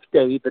very rough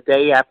day. The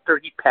day after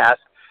he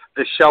passed,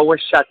 the show was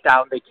shut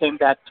down. They came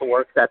back to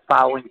work that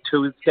following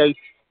Tuesday,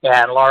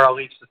 and Laura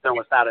Lee said there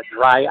was not a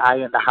dry eye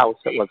in the house.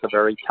 It was a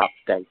very tough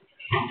day.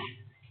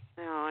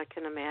 Oh, I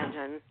can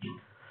imagine.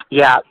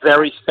 Yeah,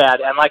 very sad.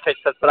 And like I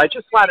said, but I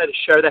just wanted to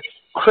share that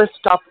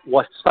Kristoff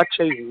was such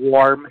a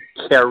warm,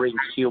 caring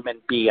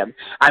human being.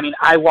 I mean,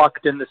 I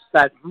walked in the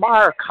set,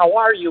 Mark, how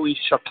are you? He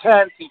shook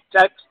hands. He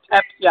tapped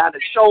you on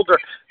his shoulder.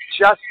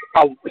 Just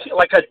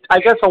I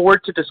guess a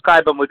word to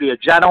describe him would be a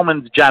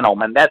gentleman's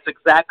gentleman. That's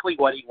exactly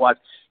what he was.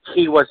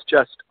 He was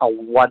just a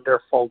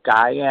wonderful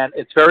guy, and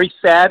it's very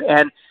sad,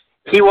 and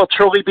he will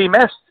truly be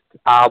missed,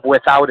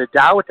 without a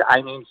doubt.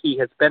 I mean, he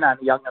has been on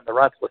Young and the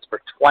Restless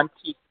for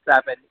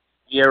 27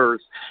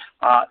 years.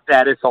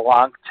 That is a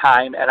long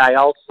time. And I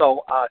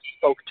also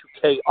spoke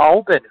to Kay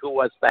Alden, who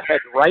was the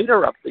head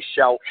writer of the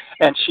show,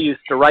 and she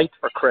used to write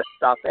for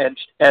Kristoff. And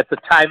at the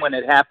time when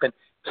it happened,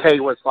 Kay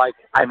was like,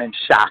 I'm in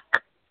shock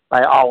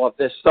by all of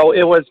this. So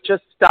it was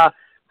just a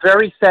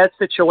very sad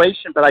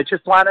situation, but I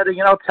just wanted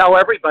to, tell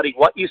everybody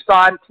what you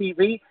saw on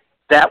TV,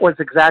 that was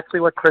exactly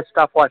what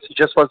Kristoff was. He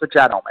just was a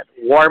gentleman,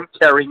 warm,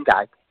 caring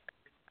guy.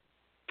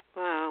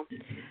 Wow.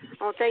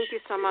 Well, thank you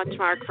so much,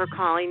 Mark, for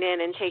calling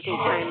in and taking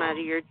time out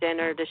of your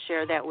dinner to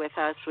share that with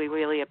us. We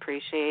really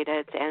appreciate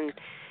it,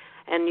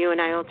 and you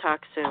and I will talk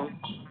soon.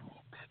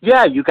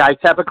 Yeah, you guys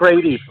have a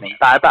great evening.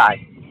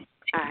 Bye-bye.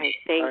 All right,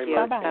 thank you.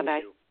 Bye-bye.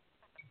 Bye-bye.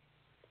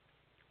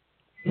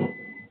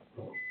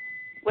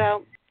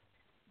 Well,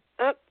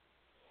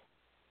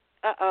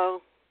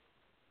 uh-oh.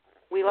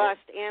 We lost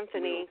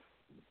Anthony.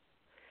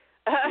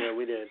 Yeah,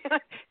 we did.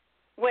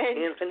 When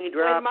Anthony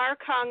dropped. When Mark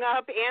hung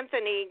up,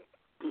 Anthony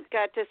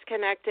got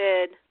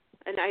disconnected,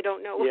 and I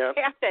don't know what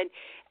happened.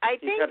 I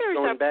think there's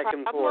a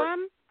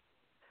problem.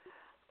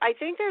 I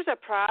think there's a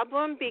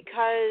problem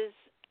because,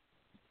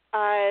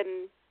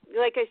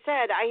 like I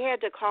said, I had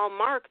to call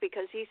Mark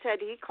because he said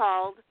he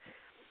called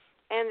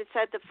and it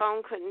said the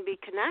phone couldn't be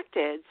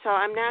connected. So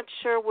I'm not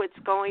sure what's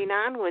going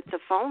on with the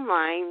phone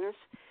lines.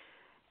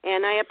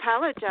 And I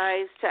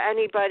apologize to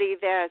anybody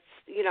that's,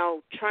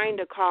 trying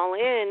to call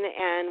in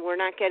and we're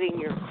not getting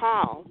your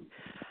call.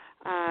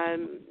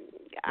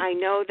 I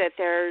know that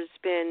there's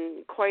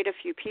been quite a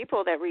few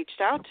people that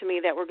reached out to me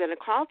that were going to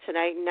call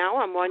tonight. And now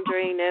I'm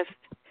wondering if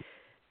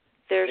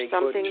there's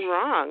something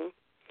wrong.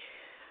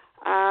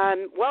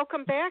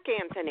 Welcome back,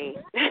 Anthony.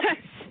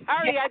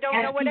 Sorry, I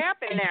don't know what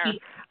happened there.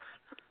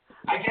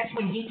 I guess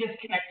when he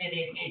disconnected,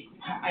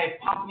 it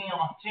popped me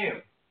off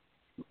too.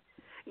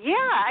 Yeah,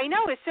 I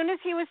know. As soon as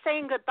he was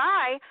saying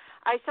goodbye,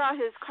 I saw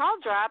his call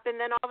drop, and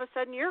then all of a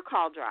sudden your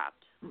call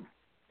dropped.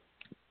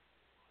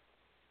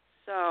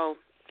 So,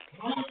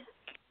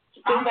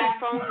 busy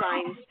phone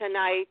lines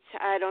tonight.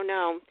 I don't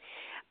know.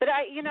 But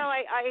I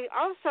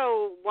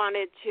also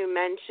wanted to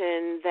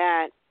mention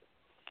that,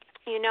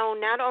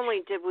 not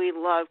only did we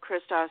love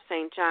Kristoff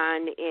St.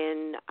 John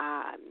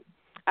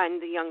on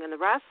The Young and the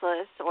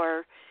Restless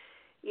or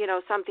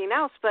something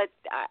else, but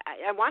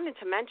I wanted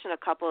to mention a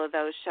couple of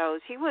those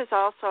shows. He was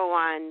also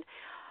on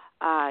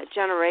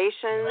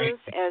Generations,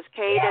 as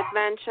Kate had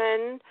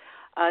mentioned,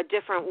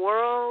 Different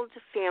World,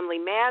 Family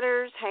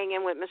Matters,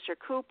 Hanging with Mr.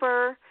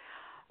 Cooper.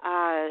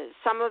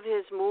 Some of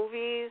his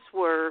movies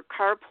were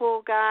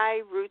Carpool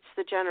Guy, Roots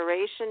the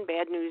Generation,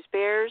 Bad News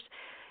Bears,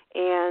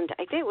 and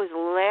I think it was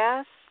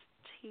last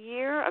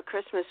year, A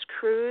Christmas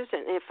Cruise,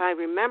 and if I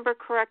remember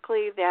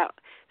correctly, that,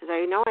 because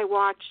I know I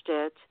watched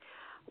it,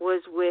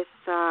 was with,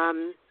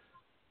 oh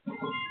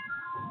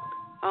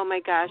my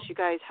gosh, you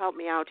guys help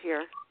me out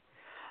here.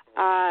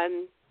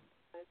 Why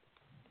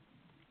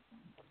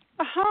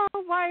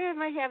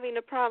am I having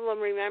a problem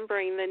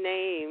remembering the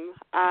name?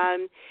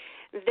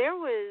 There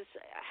was,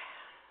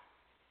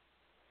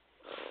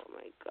 oh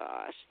my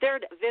gosh,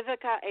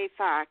 Vivica A.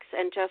 Fox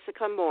and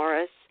Jessica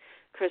Morris,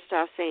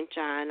 Kristoff St.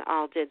 John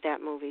all did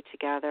that movie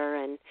together,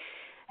 and it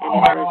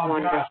was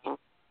wonderful.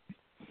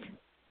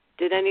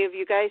 Did any of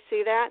you guys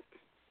see that?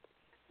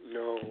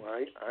 No,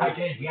 I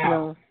did, yeah.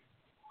 No.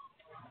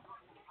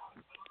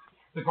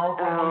 The girl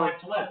from One Life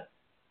to Live.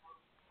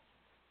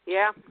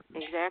 Yeah,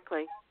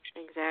 exactly.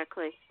 Yeah.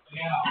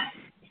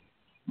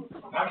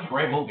 That was a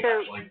great movie,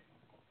 actually.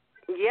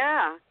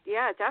 Yeah,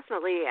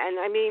 definitely. And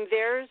I mean,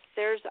 there's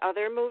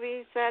other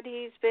movies that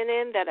he's been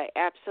in that I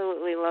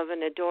absolutely love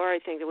and adore. I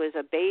think it was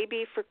A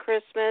Baby for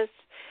Christmas.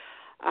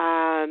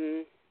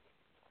 Oh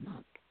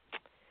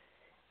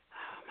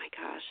my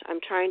gosh, I'm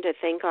trying to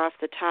think off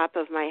the top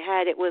of my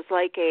head. It was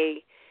like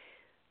a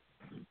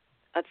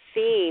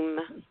theme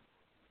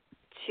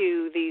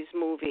to these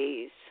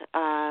movies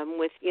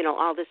with, you know,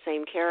 all the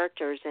same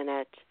characters in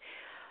it.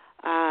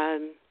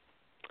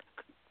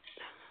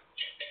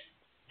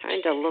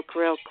 Trying to look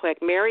real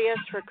quick. Marry Us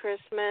for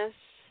Christmas.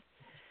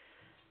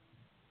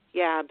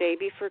 Yeah,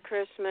 Baby for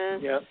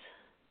Christmas. Yep.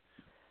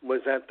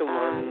 Was that the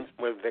one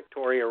with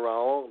Victoria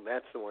Rowell?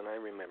 That's the one I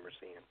remember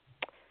seeing.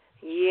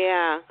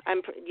 Yeah,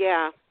 I'm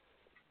 99%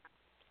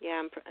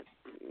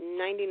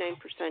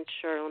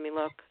 sure. Let me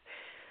look.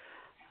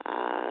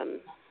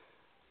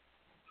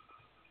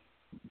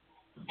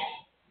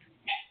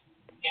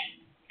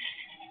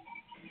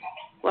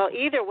 Well,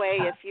 either way,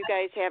 if you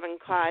guys haven't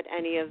caught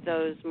any of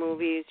those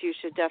movies, you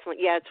should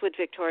definitely. Yeah, it's with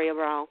Victoria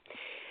Rowell.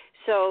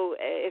 So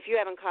if you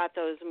haven't caught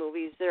those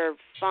movies, they're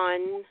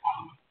fun.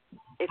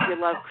 If you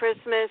love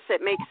Christmas,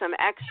 it makes them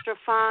extra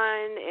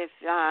fun. If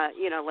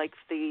you know, like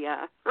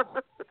the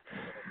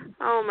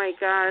oh my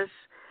gosh,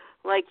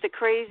 like the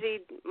crazy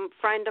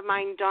friend of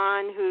mine,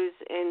 Dawn, whose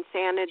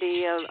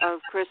insanity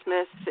of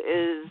Christmas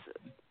is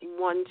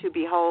one to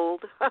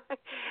behold.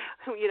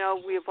 You know,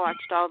 we've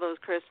watched all those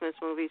Christmas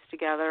movies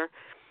together.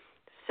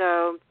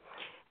 So,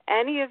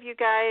 any of you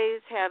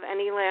guys have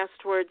any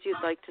last words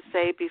you'd like to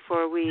say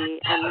before we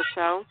end the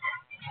show?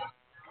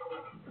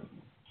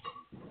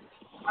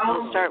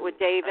 We'll start with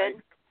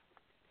David.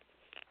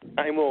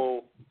 I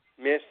will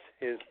miss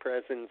his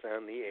presence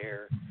on the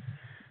air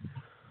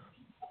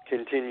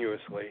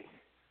continuously.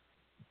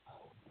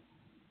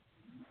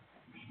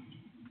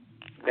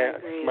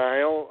 That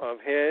smile of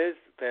his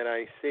that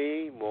I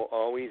see will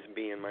always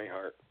be in my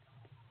heart.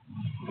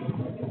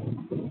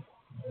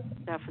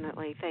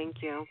 Definitely.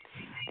 Thank you.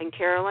 And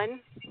Carolyn?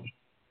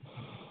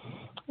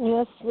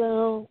 Yes,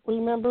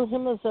 remember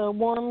him as a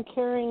warm,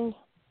 caring,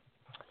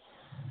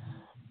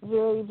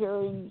 very,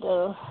 very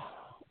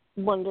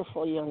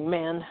wonderful young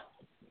man.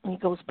 He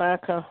goes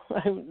back,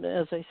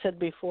 as I said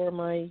before,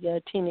 my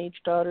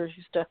teenage daughters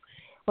used to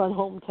run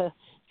home to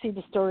see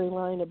the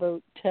storyline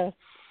about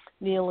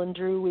Neil and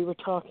Drew. We were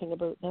talking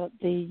about that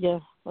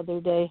the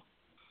other day.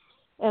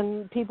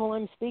 And people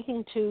I'm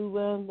speaking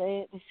to,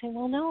 they say,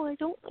 well, no, I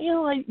don't, you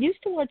know, I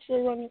used to watch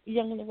The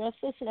Young and the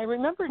Restless, and I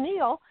remember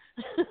Neil.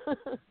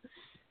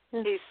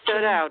 He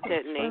stood out,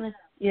 didn't he?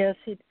 Yes,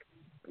 he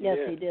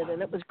did.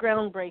 And it was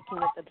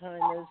groundbreaking at the time.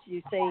 As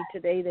you say,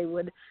 today they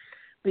would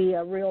be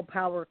a real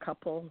power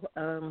couple.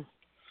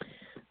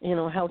 You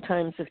know, how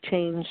times have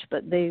changed,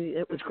 but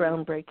it was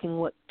groundbreaking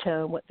what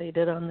they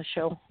did on the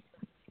show.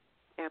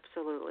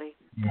 Absolutely.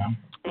 Yeah.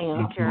 Thank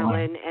you,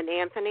 Carolyn. And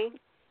Anthony?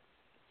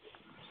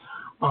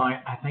 Well,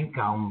 I think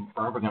I'm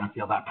forever going to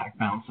feel that peck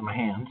bounce in my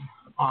hand.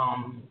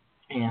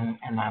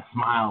 And that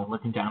smile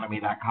looking down at me,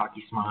 that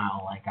cocky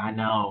smile, like I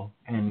know,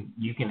 and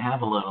you can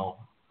have a little.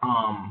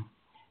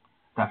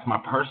 That's my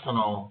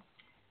personal,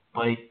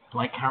 but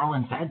like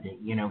Carolyn said,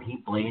 you know, he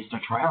blazed a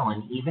trail,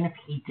 and even if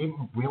he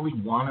didn't really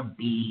want to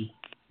be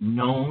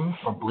known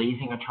for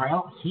blazing a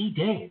trail, he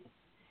did.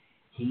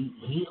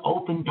 He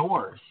opened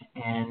doors,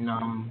 and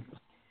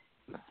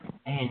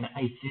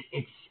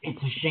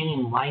it's a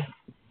shame. Life,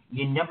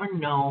 you never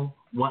know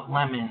what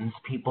lemons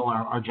people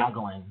are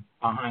juggling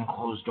behind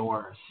closed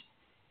doors.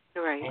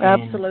 Right. And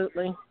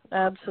absolutely.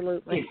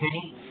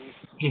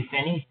 If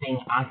anything,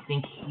 I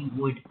think he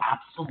would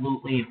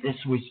absolutely, if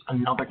this was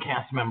another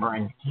cast member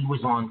and he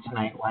was on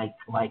tonight, like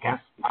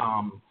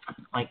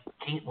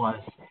Kate was,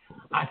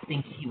 I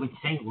think he would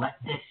say,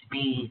 let this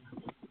be,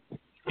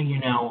 you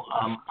know,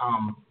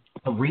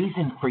 a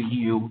reason for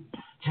you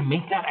to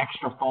make that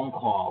extra phone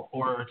call,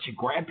 or to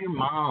grab your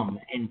mom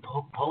and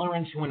pull her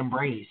into an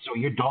embrace, or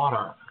your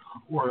daughter,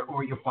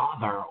 or your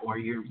father, or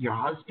your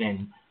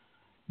husband.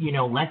 You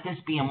know, let this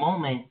be a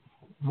moment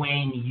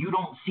when you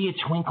don't see a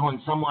twinkle in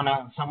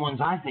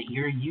someone's eyes that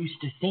you're used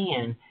to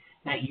seeing,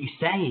 that you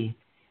say,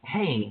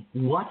 hey,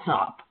 what's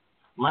up?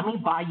 Let me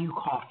buy you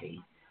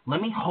coffee.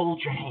 Let me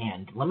hold your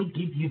hand. Let me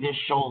give you this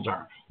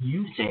shoulder.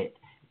 Use it.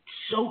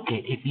 Soak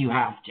it if you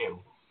have to.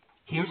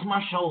 Here's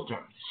my shoulder.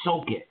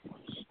 Soak it.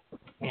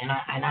 And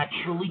I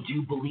truly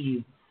do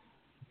believe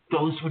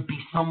those would be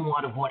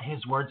somewhat of what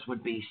his words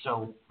would be.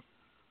 So,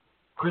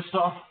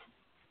 Kristoff,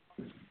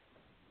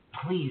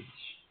 please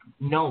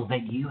know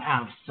that you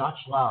have such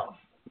love,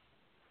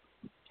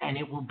 and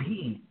it will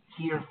be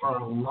here for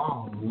a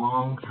long,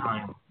 long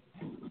time.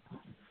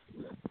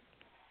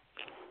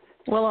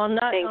 Well, on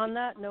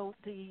that note,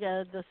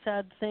 the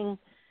sad thing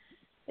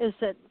is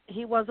that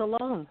he was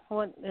alone.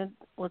 What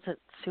was it?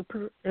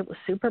 It was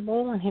Super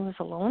Bowl, and he was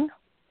alone.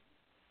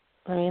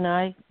 I mean,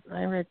 I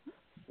read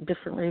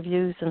different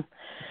reviews, and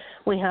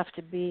we have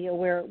to be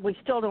aware. We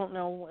still don't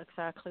know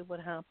exactly what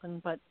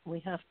happened, but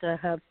we have to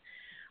have.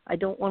 I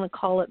don't want to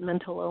call it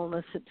mental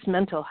illness. It's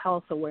mental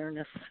health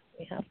awareness.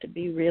 We have to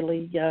be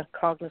really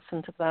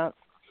cognizant of that.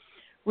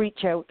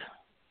 Reach out.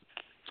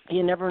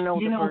 You never know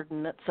the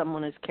burden that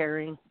someone is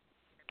carrying.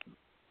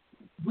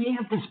 We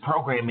have this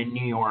program in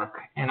New York,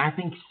 and I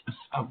think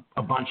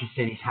a bunch of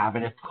cities have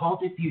it. It's called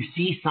 "If You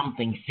See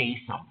Something,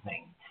 Say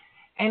Something,"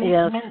 and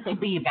it's meant to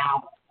be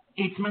about.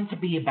 It's meant to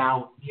be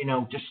about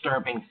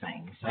disturbing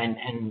things,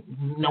 and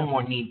no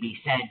more need be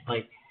said.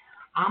 But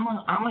I'm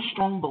a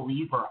strong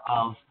believer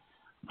of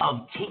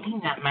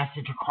taking that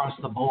message across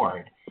the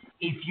board.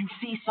 If you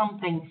see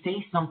something,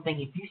 say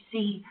something. If you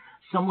see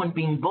someone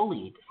being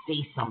bullied,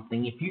 say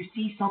something. If you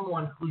see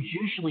someone who's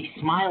usually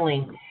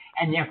smiling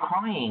and they're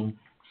crying,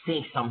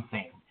 say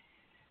something.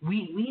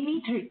 We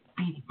need to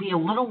be a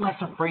little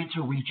less afraid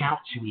to reach out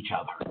to each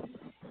other,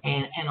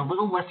 and a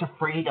little less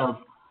afraid of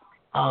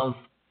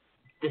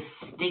the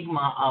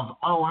stigma of,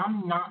 oh,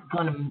 I'm not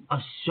going to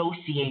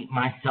associate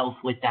myself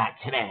with that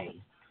today.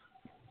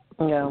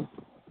 No.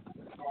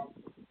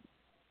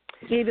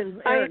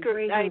 Even Eric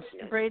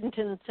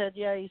Bradenton said,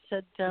 he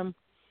said,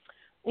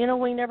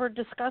 we never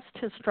discussed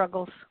his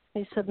struggles.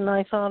 He said, and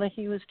I thought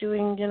he was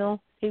doing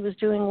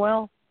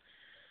well.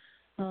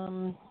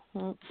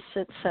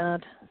 It's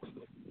sad.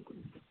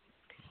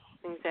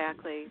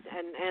 Exactly,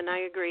 and I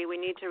agree. We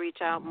need to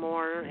reach out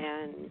more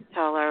and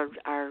tell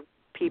our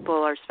people,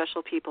 our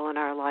special people in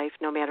our life,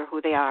 no matter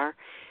who they are,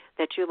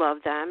 that you love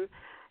them.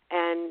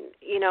 And,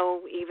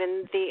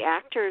 even the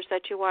actors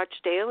that you watch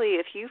daily,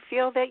 if you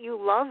feel that you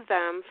love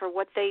them for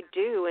what they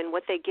do and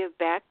what they give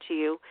back to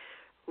you,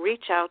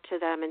 reach out to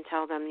them and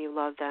tell them you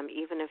love them,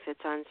 even if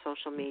it's on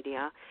social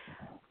media.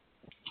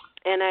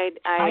 And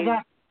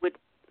I would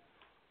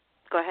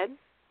go ahead.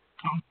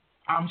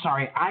 I'm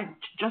sorry.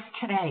 Just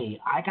today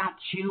I got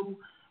 2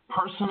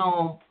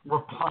 personal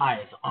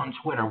replies on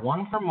Twitter.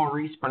 One from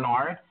Maurice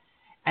Bernard,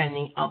 and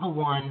the other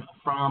one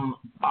from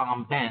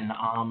Ben,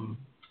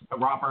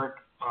 Robert.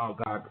 Oh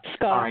God, Scott.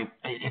 Sorry,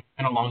 it's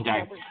been a long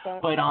day.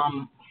 But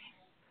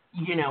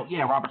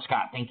Robert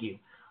Scott. Thank you.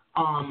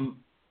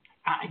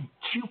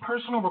 2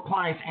 personal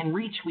replies and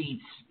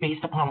retweets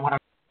based upon what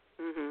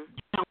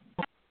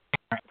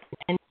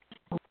And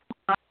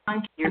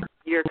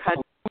you're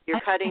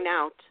cutting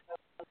out.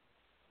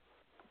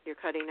 You're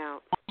cutting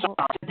out.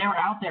 They're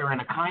out there,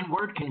 and a kind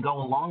word can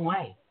go a long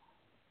way.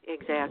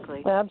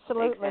 Exactly.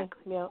 Absolutely.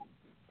 Exactly. Yeah.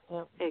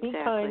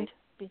 Exactly.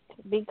 Be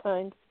kind. Be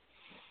kind.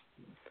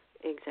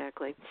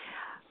 Exactly.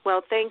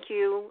 Well, thank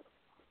you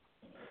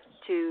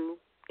to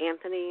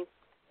Anthony,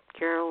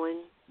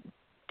 Carolyn,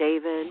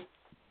 David,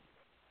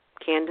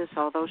 Candace,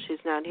 although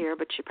she's not here,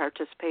 but she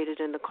participated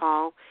in the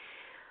call,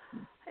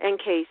 and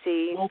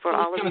Casey, for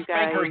all of you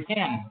guys.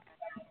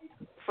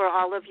 For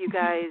all of you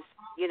guys,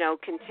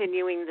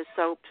 continuing the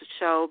soap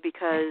show,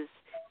 because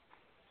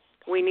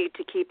we need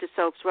to keep the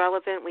soaps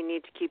relevant. We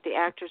need to keep the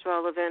actors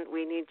relevant.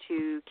 We need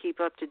to keep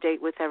up to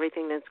date with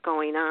everything that's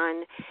going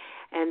on,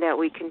 and that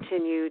we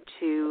continue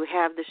to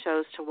have the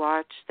shows to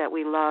watch that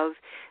we love,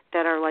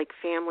 that are like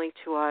family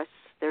to us.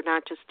 They're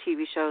not just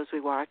TV shows we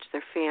watch,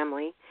 they're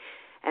family.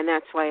 And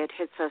that's why it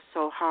hits us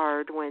so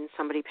hard when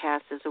somebody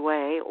passes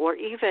away, or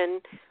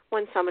even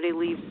when somebody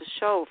leaves the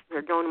show,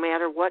 no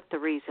matter what the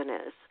reason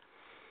is.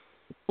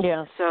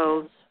 Yeah.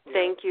 So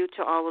thank you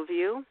to all of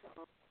you.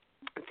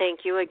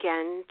 Thank you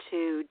again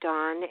to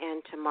Dawn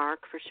and to Mark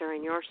for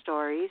sharing your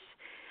stories.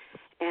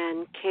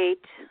 And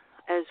Kate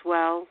as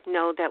well.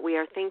 Know that we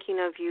are thinking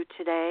of you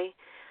today.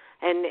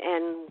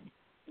 And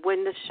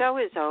when the show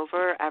is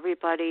over,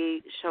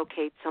 everybody show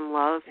Kate some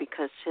love,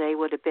 because today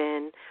would have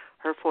been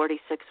her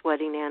 46th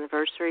wedding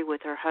anniversary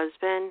with her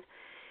husband.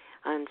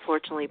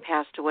 Unfortunately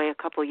passed away a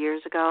couple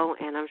years ago,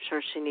 and I'm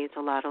sure she needs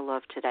a lot of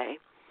love today.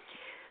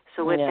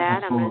 So with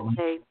that, I'm going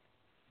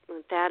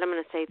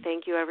to say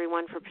thank you,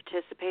 everyone, for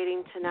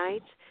participating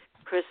tonight.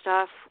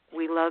 Kristoff,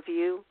 we love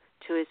you.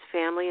 To his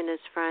family and his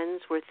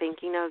friends, we're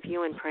thinking of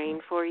you and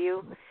praying for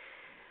you.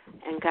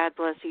 And God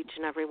bless each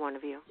and every one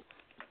of you.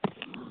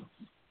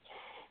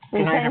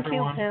 And thank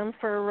you, Pam,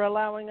 for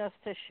allowing us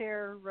to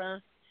share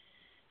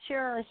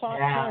our thoughts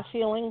and our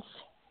feelings.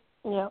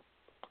 Yeah.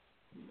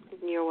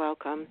 You're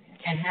welcome.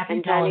 And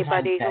happy to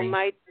anybody who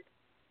might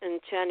And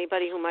to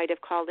anybody who might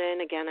have called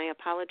in, again, I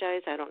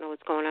apologize. I don't know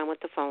what's going on with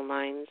the phone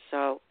lines.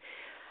 So,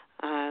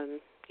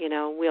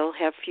 we'll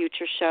have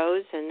future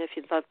shows, and if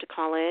you'd love to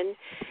call in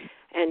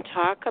and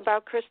talk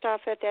about Kristoff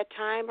at that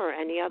time or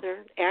any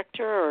other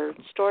actor or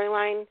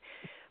storyline,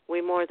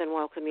 we more than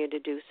welcome you to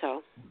do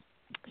so.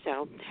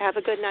 So have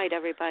a good night,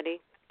 everybody.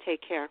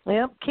 Take care.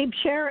 Yep, keep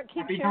sharing.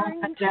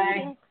 And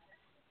sharing.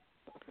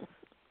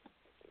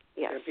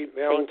 Yes. Happy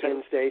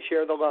Valentine's Day.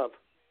 Share the love.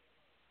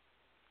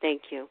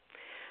 Thank you.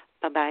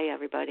 Bye-bye,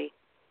 everybody.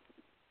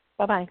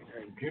 Bye-bye.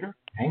 Computer,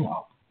 hang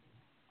up.